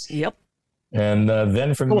SFX. Yep. And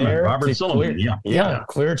then from there, Robert Sullivan,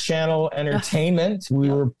 Clear Channel Entertainment, we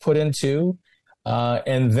were put into.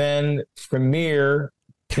 And then Premiere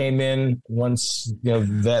came in once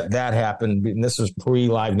that happened, and this was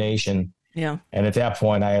pre-Live Nation. Yeah. And at that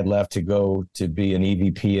point, I had left to go to be an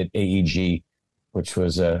EVP at AEG, which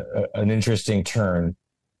was an interesting turn.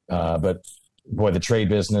 But boy, the trade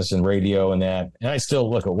business and radio and that. And I still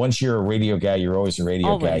look at, once you're a radio guy, you're always a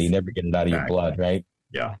radio guy. You never get it out of your blood, right?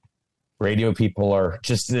 Yeah. Radio people are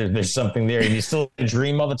just, there's something there. And you still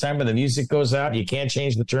dream all the time when the music goes out. You can't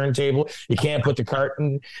change the turntable. You can't put the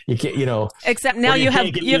carton. You can't, Except now you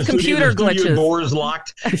have computer glitches. The door is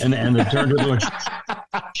locked and the turntable.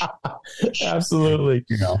 Absolutely.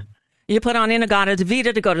 You put on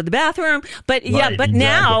Inagata-Devita to go to the bathroom. But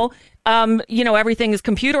now, everything is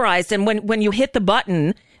computerized. And when you hit the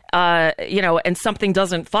button, and something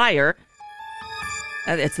doesn't fire,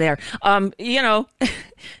 it's there.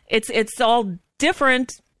 It's all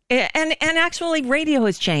different, and actually, radio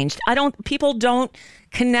has changed. People don't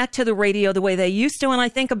connect to the radio the way they used to, and I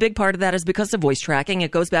think a big part of that is because of voice tracking.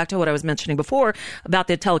 It goes back to what I was mentioning before about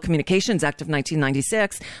the Telecommunications Act of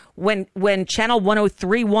 1996, when Channel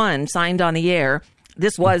 103.1 signed on the air.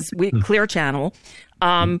 This was Clear Channel.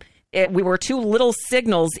 We were 2 little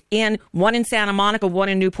signals one in Santa Monica, one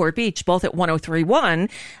in Newport Beach, both at 103.1,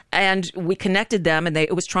 and we connected them, and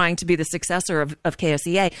it was trying to be the successor of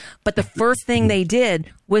KSEA. But the first thing they did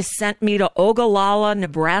was sent me to Ogallala,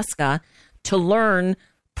 Nebraska, to learn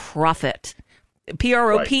Prophet,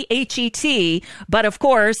 Prophet. But of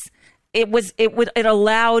course, it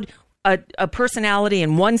allowed a personality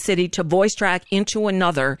in one city to voice track into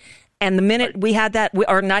another. And the minute we had that,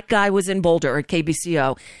 our night guy was in Boulder at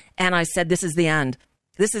KBCO. And I said, this is the end.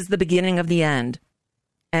 This is the beginning of the end.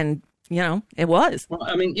 And, it was. Well,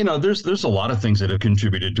 I mean, there's a lot of things that have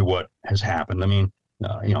contributed to what has happened. I mean,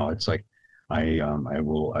 it's like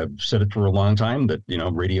I've said it for a long time that,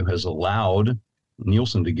 radio has allowed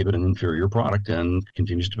Nielsen to give it an inferior product and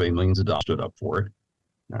continues to pay millions of dollars, stood up for it.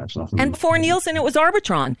 That's nothing. And before Nielsen, it was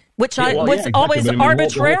Arbitron, which was always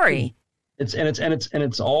arbitrary.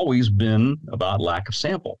 It's always been about lack of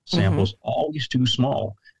sample. Sample's always too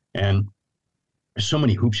small, and there's so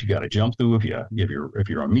many hoops you got to jump through. If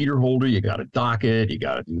you're a meter holder, you got to dock it. You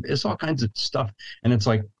got to do this, all kinds of stuff. And it's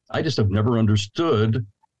like, I just have never understood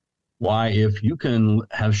why, if you can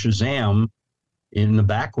have Shazam in the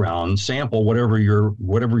background sample whatever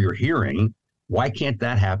you're hearing, why can't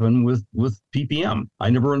that happen with PPM? I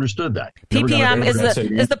never understood that. PPM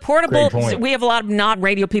is the portable. We have a lot of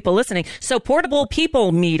non-radio people listening. So portable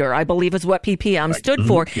people meter, I believe, is what PPM stood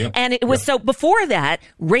for. Yep. And it was so before that,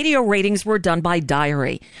 radio ratings were done by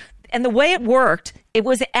diary. And the way it worked, it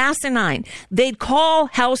was asinine. They'd call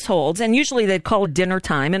households, and usually they'd call at dinner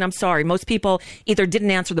time. And I'm sorry, most people either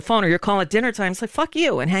didn't answer the phone or you're calling at dinner time. It's like, fuck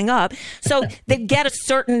you, and hang up. So they'd get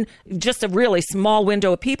just a really small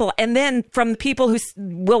window of people. And then from the people who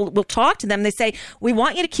will talk to them, they say, we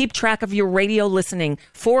want you to keep track of your radio listening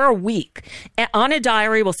for a week. On a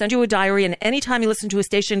diary, we'll send you a diary. And anytime you listen to a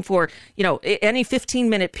station for, any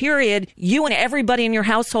 15-minute period, you and everybody in your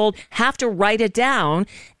household have to write it down.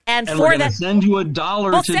 And for we're that, send you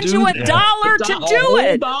 $1 we'll to send do you that. $1 to do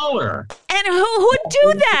it. $1. And who would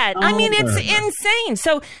do that? I mean, it's insane.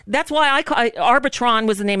 So that's why Arbitron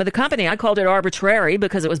was the name of the company. I called it arbitrary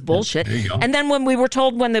because it was bullshit. There you go. And then when we were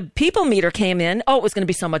told when the people meter came in, it was going to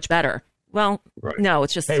be so much better. Well, no,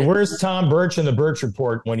 it's just. Hey, where's Tom Birch and the Birch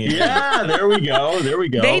Report when you? Yeah, there we go.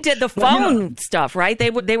 They did the phone stuff, right? They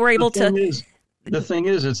were able to. The thing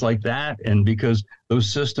is, it's like that, and because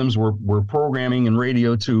those systems were programming in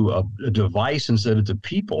radio to a device instead of to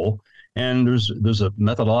people, and there's a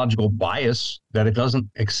methodological bias that it doesn't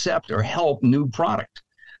accept or help new product.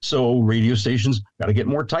 So radio stations got to get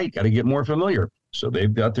more tight, got to get more familiar. So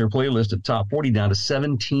they've got their playlist of top 40 down to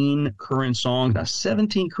 17 current songs. Now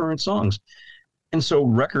 17 current songs, and so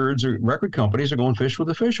record companies are going fish where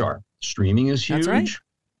the fish are. Streaming is huge. That's right.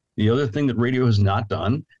 The other thing that radio has not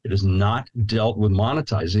done, it has not dealt with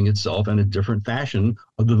monetizing itself in a different fashion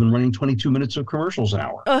other than running 22 minutes of commercials an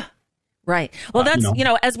hour. Right. Well, that's,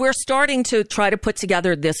 as we're starting to try to put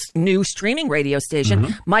together this new streaming radio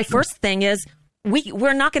station, my first thing is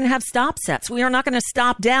we're not going to have stop sets. We are not going to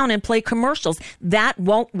stop down and play commercials. That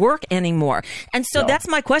won't work anymore. And so that's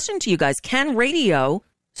my question to you guys. Can radio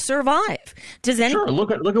survive? Sure.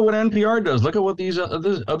 Look at what NPR does. Look at what these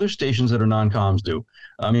other stations that are non-coms do.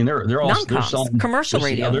 I mean, they're all selling commercial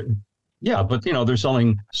radio. But they're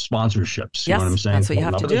selling sponsorships. You know what I'm saying? That's what you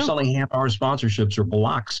have to do. They're selling half-hour sponsorships or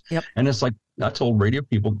blocks. Yep. And it's like I told radio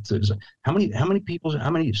people, how many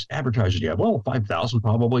advertisers do you have? Well, 5,000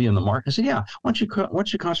 probably in the market. I said, yeah. Why don't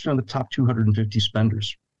you concentrate on the top 250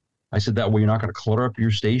 spenders? I said that way you're not going to clutter up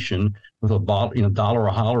your station with $1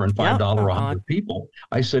 a holler and $5 a holler people.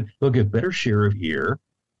 I said they'll get better share of ear.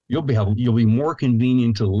 You'll be more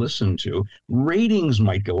convenient to listen to. Ratings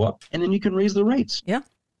might go up, and then you can raise the rates. Yeah.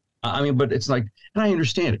 I mean, but it's like, and I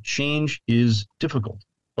understand it. Change is difficult,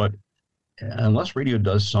 but unless radio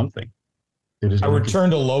does something, it is. I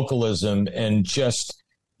return to localism and just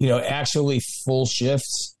actually full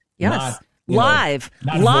shifts. Yes. Not live.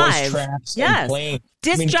 Tracks yes. Playing.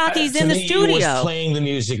 Disc jockeys in the studio. It was playing the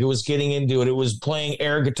music. It was getting into it. It was playing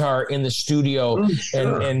air guitar in the studio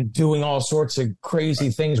and doing all sorts of crazy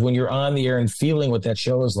things when you're on the air and feeling what that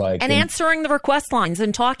show is like. And answering the request lines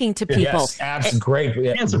and talking to people. Yes, absolutely.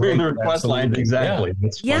 Great. Answering the request lines, exactly.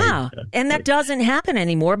 Yeah. And that doesn't happen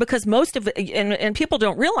anymore because most of it, and people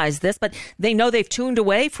don't realize this, but they know they've tuned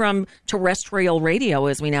away from terrestrial radio,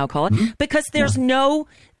 as we now call it, because there's no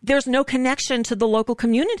connection to the local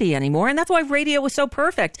community anymore. And that's why radio was so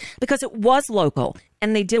perfect, because it was local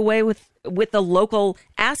and they did away with the local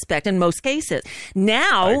aspect in most cases.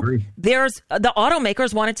 Now there's the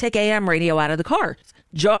automakers want to take AM radio out of the cars.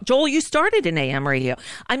 Joel, you started in AM radio.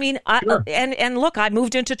 I mean, and look, I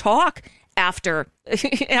moved into talk after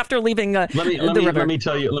leaving the river. Let me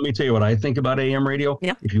tell you what I think about AM radio.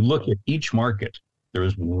 Yeah. If you look at each market, there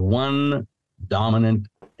is one dominant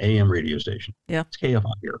AM radio station. Yeah. It's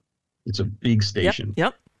KFI here. It's a big station.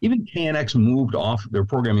 Yep. Even KNX moved off their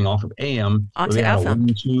programming off of AM. Onto they had FM. a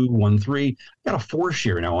 1, 2, 1, 3. Got a 4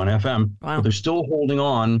 share now on FM. Wow. But they're still holding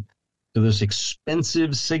on to this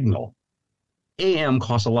expensive signal. AM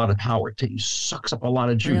costs a lot of power. It sucks up a lot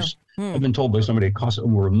of juice. I've been told by somebody it costs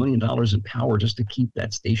over $1 million in power just to keep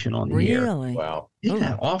that station on the air. Really? Wow. Take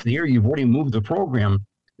that off the air. You've already moved the program.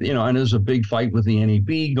 And there's a big fight with the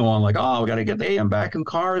NEB going like, we got to get the AM back in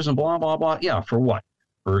cars and blah, blah, blah. Yeah, for what?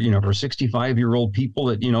 For 65-year-old people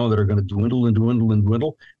that, that are going to dwindle and dwindle and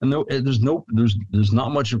dwindle. And there's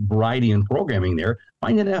not much variety in programming there.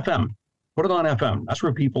 Find an FM. Put it on FM. That's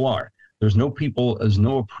where people are. There's no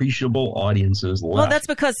appreciable audiences left. Well, that's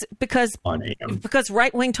because on AM. Because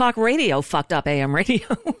right-wing talk radio fucked up AM radio.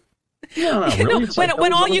 Yeah, really.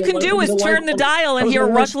 When all you can do is turn the dial and hear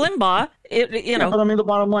Rush Limbaugh, But I mean, the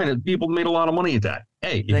bottom line is people made a lot of money at that.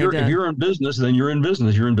 Hey, if you're in business, then you're in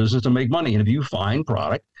business. You're in business to make money, and if you find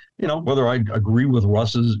product, whether I agree with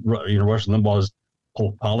Rush Limbaugh's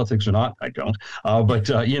politics or not, I don't. But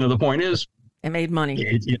the point is, it made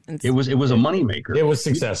money. It was a money maker. It was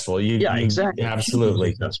successful. Exactly.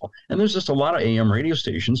 Absolutely successful. And there's just a lot of AM radio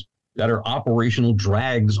stations that are operational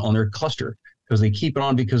drags on their cluster because they keep it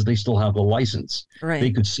on because they still have the license. Right.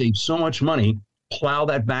 They could save so much money, plow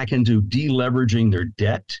that back into deleveraging their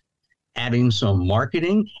debt, adding some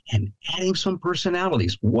marketing, and adding some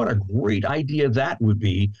personalities. What a great idea that would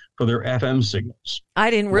be for their FM signals. I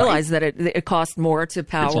didn't realize that it cost more to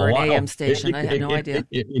power an AM station. I had no idea.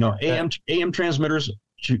 AM transmitters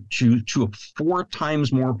chew up 4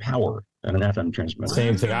 times more power than an FM transmitter.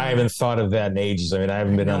 Same thing. I haven't thought of that in ages. I mean, I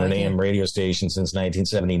haven't been on an AM radio station since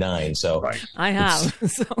 1979. So I have.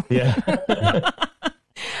 So. Yeah.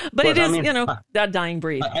 But it is, a dying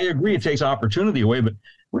breed. I agree it takes opportunity away, but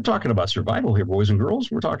we're talking about survival here, boys and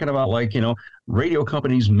girls. We're talking about radio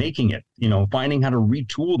companies making it, finding how to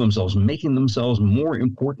retool themselves, making themselves more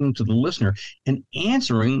important to the listener and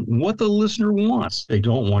answering what the listener wants. They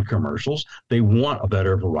don't want commercials. They want a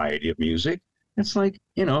better variety of music. It's like,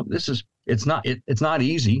 it's not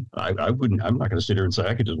easy. I'm not going to sit here and say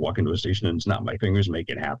I could just walk into a station and snap my fingers and make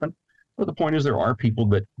it happen. But the point is there are people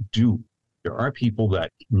that do. There are people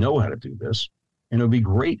that know how to do this, and it would be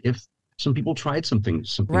great if some people tried some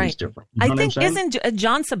things different. I think, isn't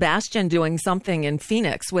John Sebastian doing something in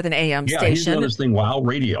Phoenix with an AM station? Yeah, he's doing this thing, Wow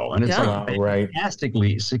Radio, and it's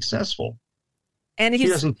fantastically successful. And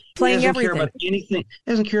he's playing everything. He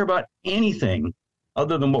doesn't care about anything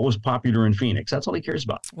other than what was popular in Phoenix. That's all he cares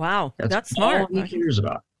about. Wow, that's smart. All he cares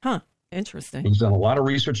about. Huh, interesting. He's done a lot of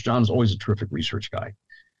research. John's always a terrific research guy.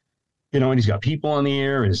 And he's got people on the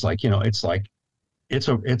air, and it's like,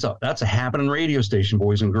 that's a happening radio station,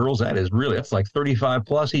 boys and girls. That's like 35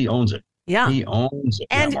 plus. He owns it. Yeah. He owns it.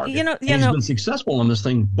 And, he's been successful on this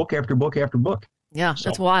thing, book after book after book. Yeah,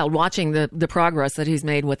 that's wild, watching the progress that he's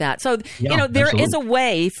made with that. So, there absolutely is a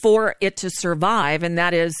way for it to survive, and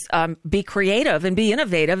that is be creative and be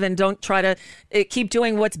innovative, and don't try to keep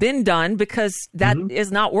doing what's been done, because that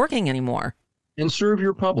is not working anymore. And serve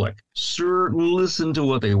your public. Listen to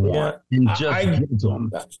what they want and just give it to them.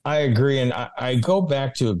 I agree. And I go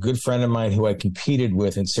back to a good friend of mine who I competed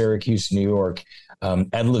with in Syracuse, New York,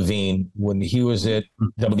 Ed Levine, when he was at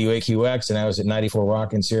WAQX and I was at 94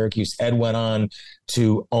 Rock in Syracuse. Ed went on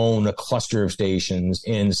to own a cluster of stations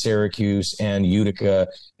in Syracuse and Utica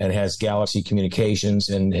and has Galaxy Communications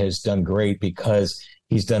and has done great because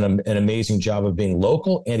he's done an amazing job of being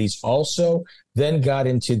local, and he's also then got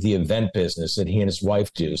into the event business that he and his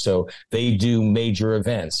wife do. So they do major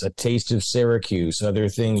events, A Taste of Syracuse, other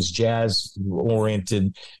things,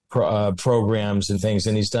 jazz-oriented programs and things,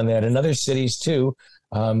 and he's done that in other cities too.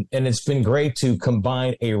 And it's been great to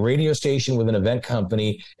combine a radio station with an event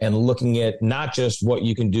company and looking at not just what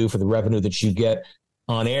you can do for the revenue that you get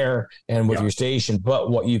on air and with your station,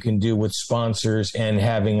 but what you can do with sponsors and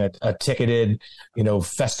having a ticketed,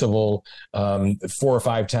 festival 4 or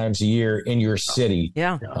 5 times a year in your city.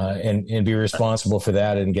 And be responsible for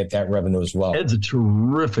that and get that revenue as well. Ed's a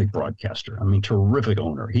terrific broadcaster. I mean, terrific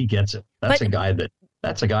owner. He gets it. That's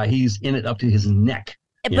a guy, he's in it up to his neck.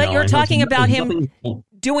 But you're talking about him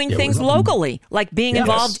doing things locally, like being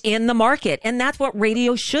involved in the market. And that's what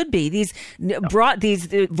radio should be. These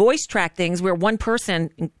voice track things where one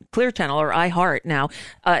person, Clear Channel or iHeart now,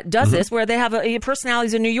 does this, where they have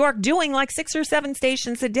personalities in New York doing like 6 or 7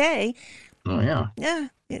 stations a day. Oh, yeah. Yeah.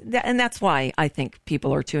 And that's why I think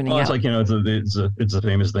people are tuning out. It's like, it's a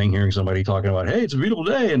famous thing hearing somebody talking about, hey, it's a beautiful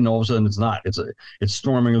day. And all of a sudden it's not. It's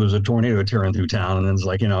storming or there's a tornado tearing through town. And then it's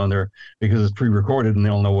like, and they're, because it's pre-recorded and they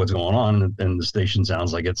don't know what's going on. And the station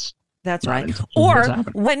sounds like it's. That's right. Or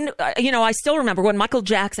when, I still remember when Michael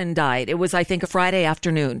Jackson died. It was, I think, a Friday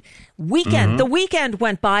afternoon. The weekend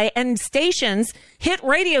went by and hit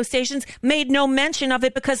radio stations, made no mention of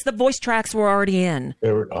it because the voice tracks were already in.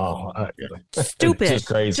 They were, stupid. It's just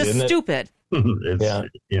crazy. Just stupid. But,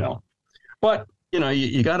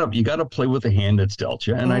 you gotta play with the hand that's dealt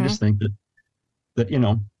you. And I just think that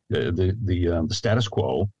the status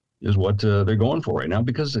quo is what they're going for right now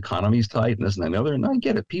because the economy's tight and this and that and the other. And I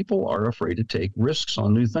get it. People are afraid to take risks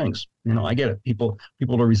on new things. I get it. People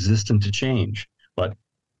are resistant to change. But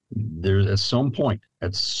there's at some point,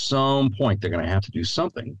 they're going to have to do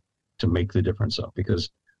something to make the difference up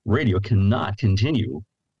because radio cannot continue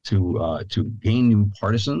to gain new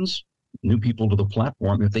partisans, new people to the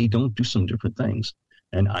platform if they don't do some different things.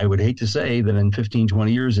 And I would hate to say that in 15,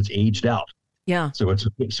 20 years, it's aged out. Yeah. So it's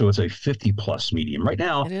a 50 plus medium right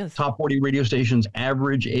now. Top 40 radio stations,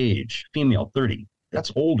 average age, female 30.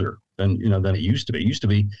 That's older than it used to be. It used to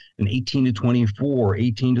be an 18 to 24,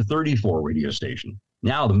 18 to 34 radio station.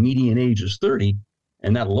 Now the median age is 30,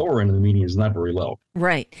 and that lower end of the median is not very low.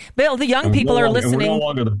 Right. Bill, the young people are listening.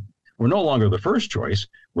 We're no longer the first choice.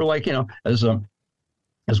 We're like, as one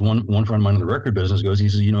friend of mine in the record business goes, he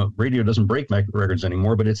says, radio doesn't break records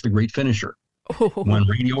anymore, but it's the great finisher. When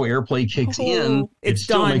radio airplay kicks in, it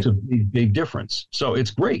still makes a big difference. So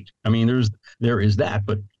it's great. I mean, there is that,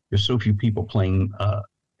 but there's so few people playing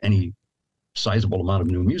any sizable amount of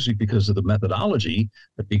new music because of the methodology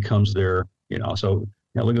that becomes their, so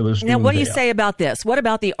look at those. Now, what do you say about this? What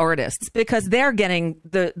about the artists? Because they're getting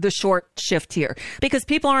the short shift here. Because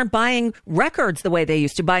people aren't buying records the way they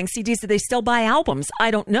used to, buying CDs. Do they still buy albums?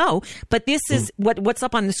 I don't know. But this is what's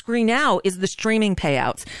up on the screen now is the streaming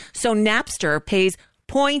payouts. So Napster pays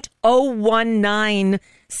 0.019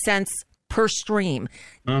 cents per stream.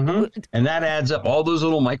 Mm-hmm. And that adds up. All those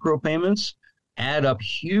little micro payments add up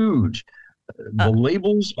huge. The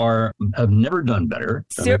labels have never done better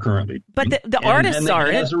than they're currently. But the artists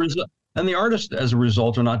aren't. And the artists, as a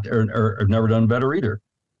result, are never done better either.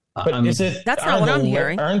 But that's not what I'm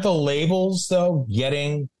hearing. Aren't the labels, though,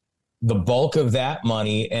 getting the bulk of that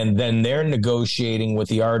money, and then they're negotiating with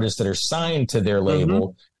the artists that are signed to their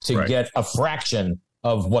label to get a fraction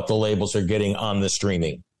of what the labels are getting on the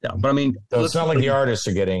streaming? Yeah, but I mean, so it's not like the artists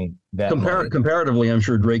are getting that money. Comparatively, I'm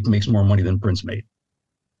sure Drake makes more money than Prince made.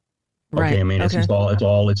 Okay, right. I mean, it's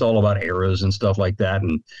all about eras and stuff like that,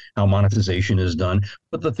 and how monetization is done.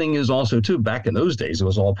 But the thing is also too, back in those days, it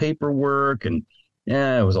was all paperwork, and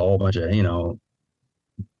it was all a bunch of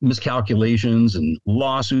miscalculations and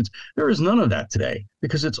lawsuits. There is none of that today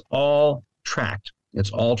because it's all tracked, it's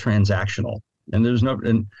all transactional, and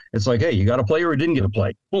and it's like, hey, you got to play or you didn't get to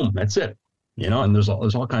play. Boom, that's it. And there's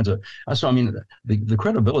all kinds of. So I mean, the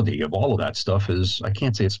credibility of all of that stuff is, I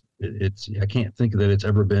can't say I can't think that it's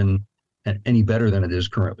ever been any better than it is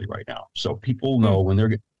currently right now. So people know when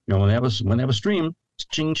they're, when they have a stream, it's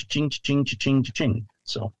ching, ching, ching, ching, ching.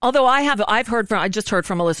 So, although I just heard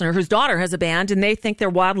from a listener whose daughter has a band, and they think they're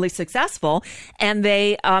wildly successful, and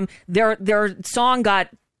they their song got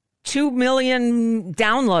 2 million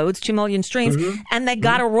downloads, 2 million streams, and they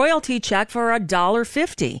got a royalty check for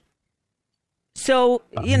 $1.50. So,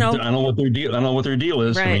 I don't know what their deal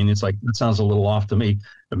is. Right. I mean, it's like, that sounds a little off to me.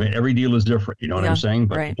 I mean, every deal is different. You know what I'm saying?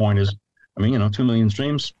 But the point is, I mean, 2 million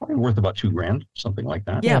streams, probably worth about $2,000, something like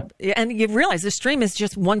that. Yeah. And you realize the stream is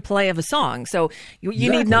just one play of a song. So you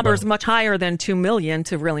need numbers much higher than 2 million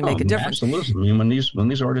to really make a difference. Absolutely. I mean, when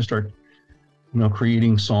these artists start,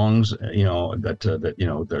 creating songs,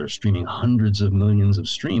 that are streaming hundreds of millions of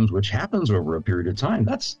streams, which happens over a period of time,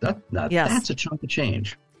 that's a chunk of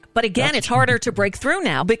change. But again, it's harder to break through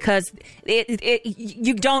now because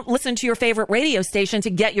you don't listen to your favorite radio station to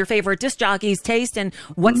get your favorite disc jockey's taste and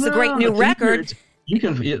what's the great new record. You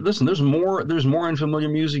can listen. There's more unfamiliar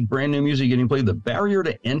music, brand new music getting played. The barrier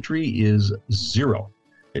to entry is zero.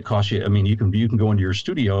 It costs you. I mean, you can go into your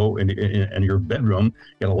studio and your bedroom,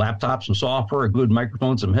 get a laptop, some software, a good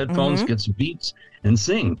microphone, some headphones, get some beats, and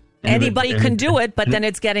sing. Anybody can do it, but then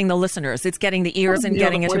it's getting the listeners, it's getting the ears, and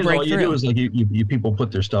getting it to break through. All you do is you people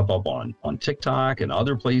put their stuff up on TikTok and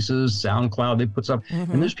other places, SoundCloud. They put stuff,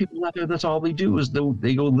 and there's people out there. That's all they do is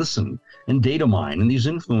they go listen and data mine. And these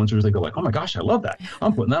influencers, they go like, oh my gosh, I love that.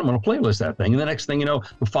 I'm putting that. I'm going to playlist that thing. And the next thing you know,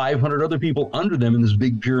 the 500 other people under them in this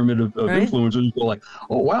big pyramid of influencers go like,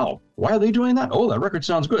 oh wow, why are they doing that? Oh, that record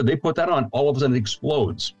sounds good. They put that on. All of a sudden, it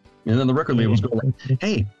explodes. And then the record labels go like,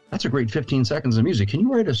 hey, that's a great 15 seconds of music. Can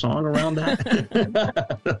you write a song around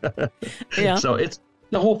that? Yeah. So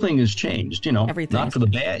the whole thing has changed, Everything. Not for the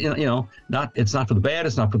bad, it's not for the bad.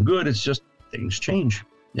 It's not for the good. It's just things change.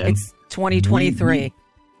 And it's 2023.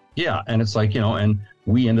 And it's like, and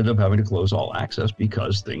we ended up having to close all access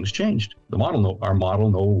because things changed. Our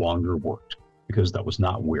model no longer worked because that was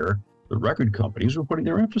not where the record companies were putting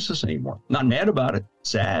their emphasis anymore. Not mad about it,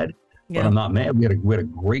 sad. But I'm not mad. We had a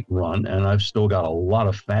great run, and I've still got a lot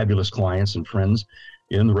of fabulous clients and friends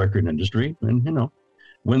in the record industry. And,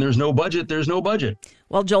 when there's no budget, there's no budget.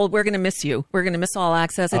 Well, Joel, we're going to miss you. We're going to miss All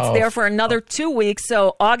Access. It's there for another 2 weeks,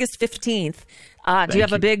 so August 15th. Do you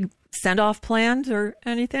have a big send-off planned or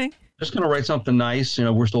anything? Just going to write something nice.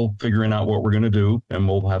 We're still figuring out what we're going to do, and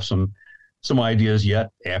we'll have some ideas yet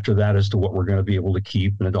after that as to what we're going to be able to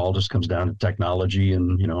keep. And it all just comes down to technology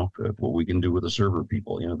and, what we can do with the server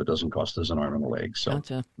people, that doesn't cost us an arm and a leg. So,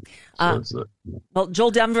 gotcha. Well, Joel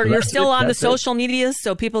Denver, you're still on the social medias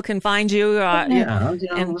so people can find you.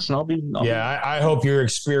 Listen, I hope your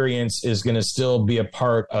experience is going to still be a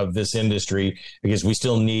part of this industry because we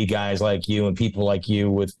still need guys like you and people like you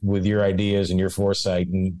with your ideas and your foresight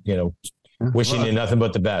and, wishing you nothing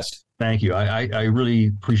but the best. Thank you. I really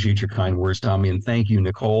appreciate your kind words, Tommy, and thank you,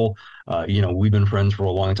 Nicole. We've been friends for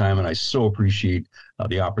a long time, and I so appreciate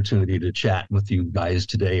the opportunity to chat with you guys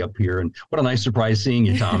today up here. And what a nice surprise seeing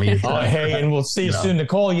you, Tommy. Hey, and we'll see you soon.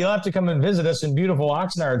 Nicole, you'll have to come and visit us in beautiful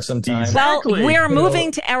Oxnard sometime. Exactly. Well, we're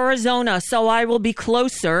moving to Arizona, so I will be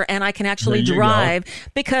closer, and I can actually drive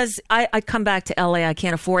because I come back to L.A. I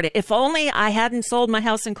can't afford it. If only I hadn't sold my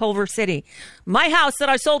house in Culver City. My house that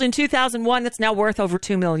I sold in 2001 that's now worth over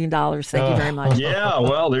 $2 million. $100. Thank you very much. Yeah,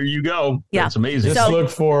 well, there you go. Yeah. That's amazing. Just look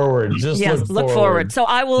forward. Look forward. So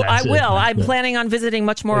I will. That's it. I'm planning on visiting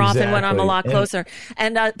much more often when I'm a lot Exactly. closer.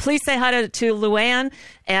 And please say hi to Luann.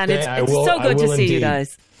 And it's I will- so I good to will see you indeed.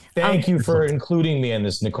 guys. Thank you for including me in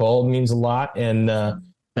this, Nicole. It means a lot. And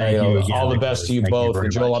Thank you again, all the Nicholas. best to you Thank you both. very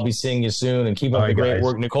And Joel, much. I'll be seeing you soon. And keep All up the right, great guys.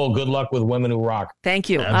 work. Nicole, good luck with Women Who Rock. Thank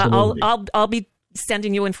you. Absolutely. I'll be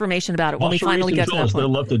sending you information about it when Well, we finally Sharice get and to that Phyllis, point.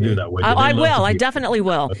 they'd love to do that with you. I They'd love will. to I do- definitely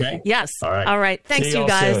will. Okay. Yes. All right. All right. Thanks, See you y'all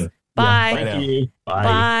guys. soon. Bye. Bye now. Thank you. Bye.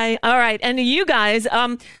 Bye. All right. And you guys,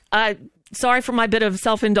 sorry for my bit of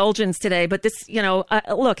self-indulgence today, but this,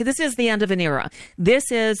 look, this is the end of an era.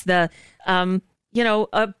 This is the,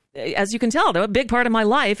 as you can tell, a big part of my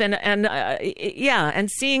life. And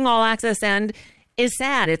seeing All Access end is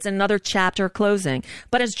sad. It's another chapter closing.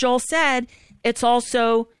 But as Joel said, it's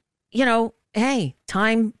also, hey,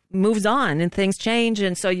 time moves on and things change,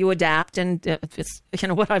 and so you adapt, and it's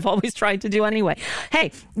what I've always tried to do anyway.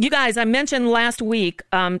 Hey, you guys, I mentioned last week,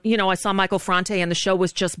 I saw Michael Franti and the show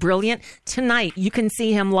was just brilliant. Tonight, you can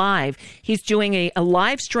see him live. He's doing a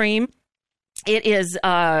live stream. It is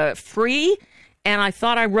free. And I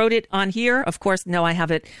thought I wrote it on here. Of course, no, I have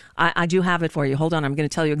it. I do have it for you. Hold on. I'm going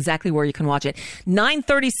to tell you exactly where you can watch it.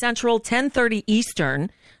 9:30 Central, 10:30 Eastern.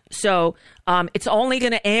 So it's only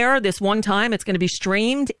going to air this one time. It's going to be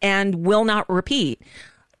streamed and will not repeat.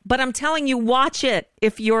 But I'm telling you, watch it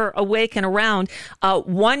if you're awake and around.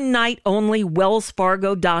 One night only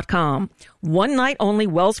wellsfargo.com. One night only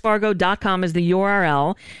wellsfargo.com is the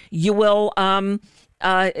URL. You will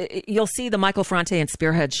you'll see the Michael Franti and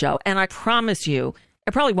Spearhead show. And I promise you,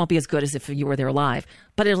 it probably won't be as good as if you were there live,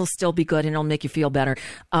 but it'll still be good and it'll make you feel better.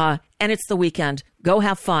 And it's the weekend. Go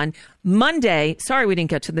have fun. Monday, sorry we didn't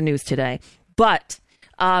get to the news today, but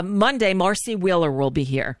Monday, Marcy Wheeler will be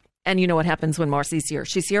here. And you know what happens when Marcy's here.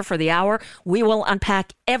 She's here for the hour. We will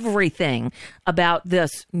unpack everything about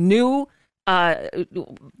this new,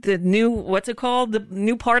 what's it called? The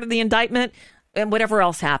new part of the indictment and whatever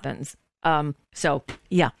else happens. With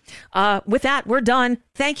that, we're done.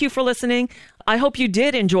 Thank you for listening. I hope you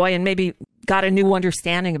did enjoy and maybe got a new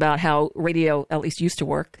understanding about how radio at least used to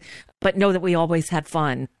work, but know that we always had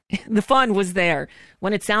fun. The fun was there.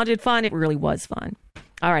 When it sounded fun, it really was fun.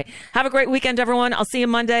 All right. Have a great weekend, everyone. I'll see you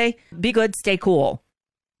Monday. Be good. Stay cool.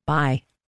 Bye.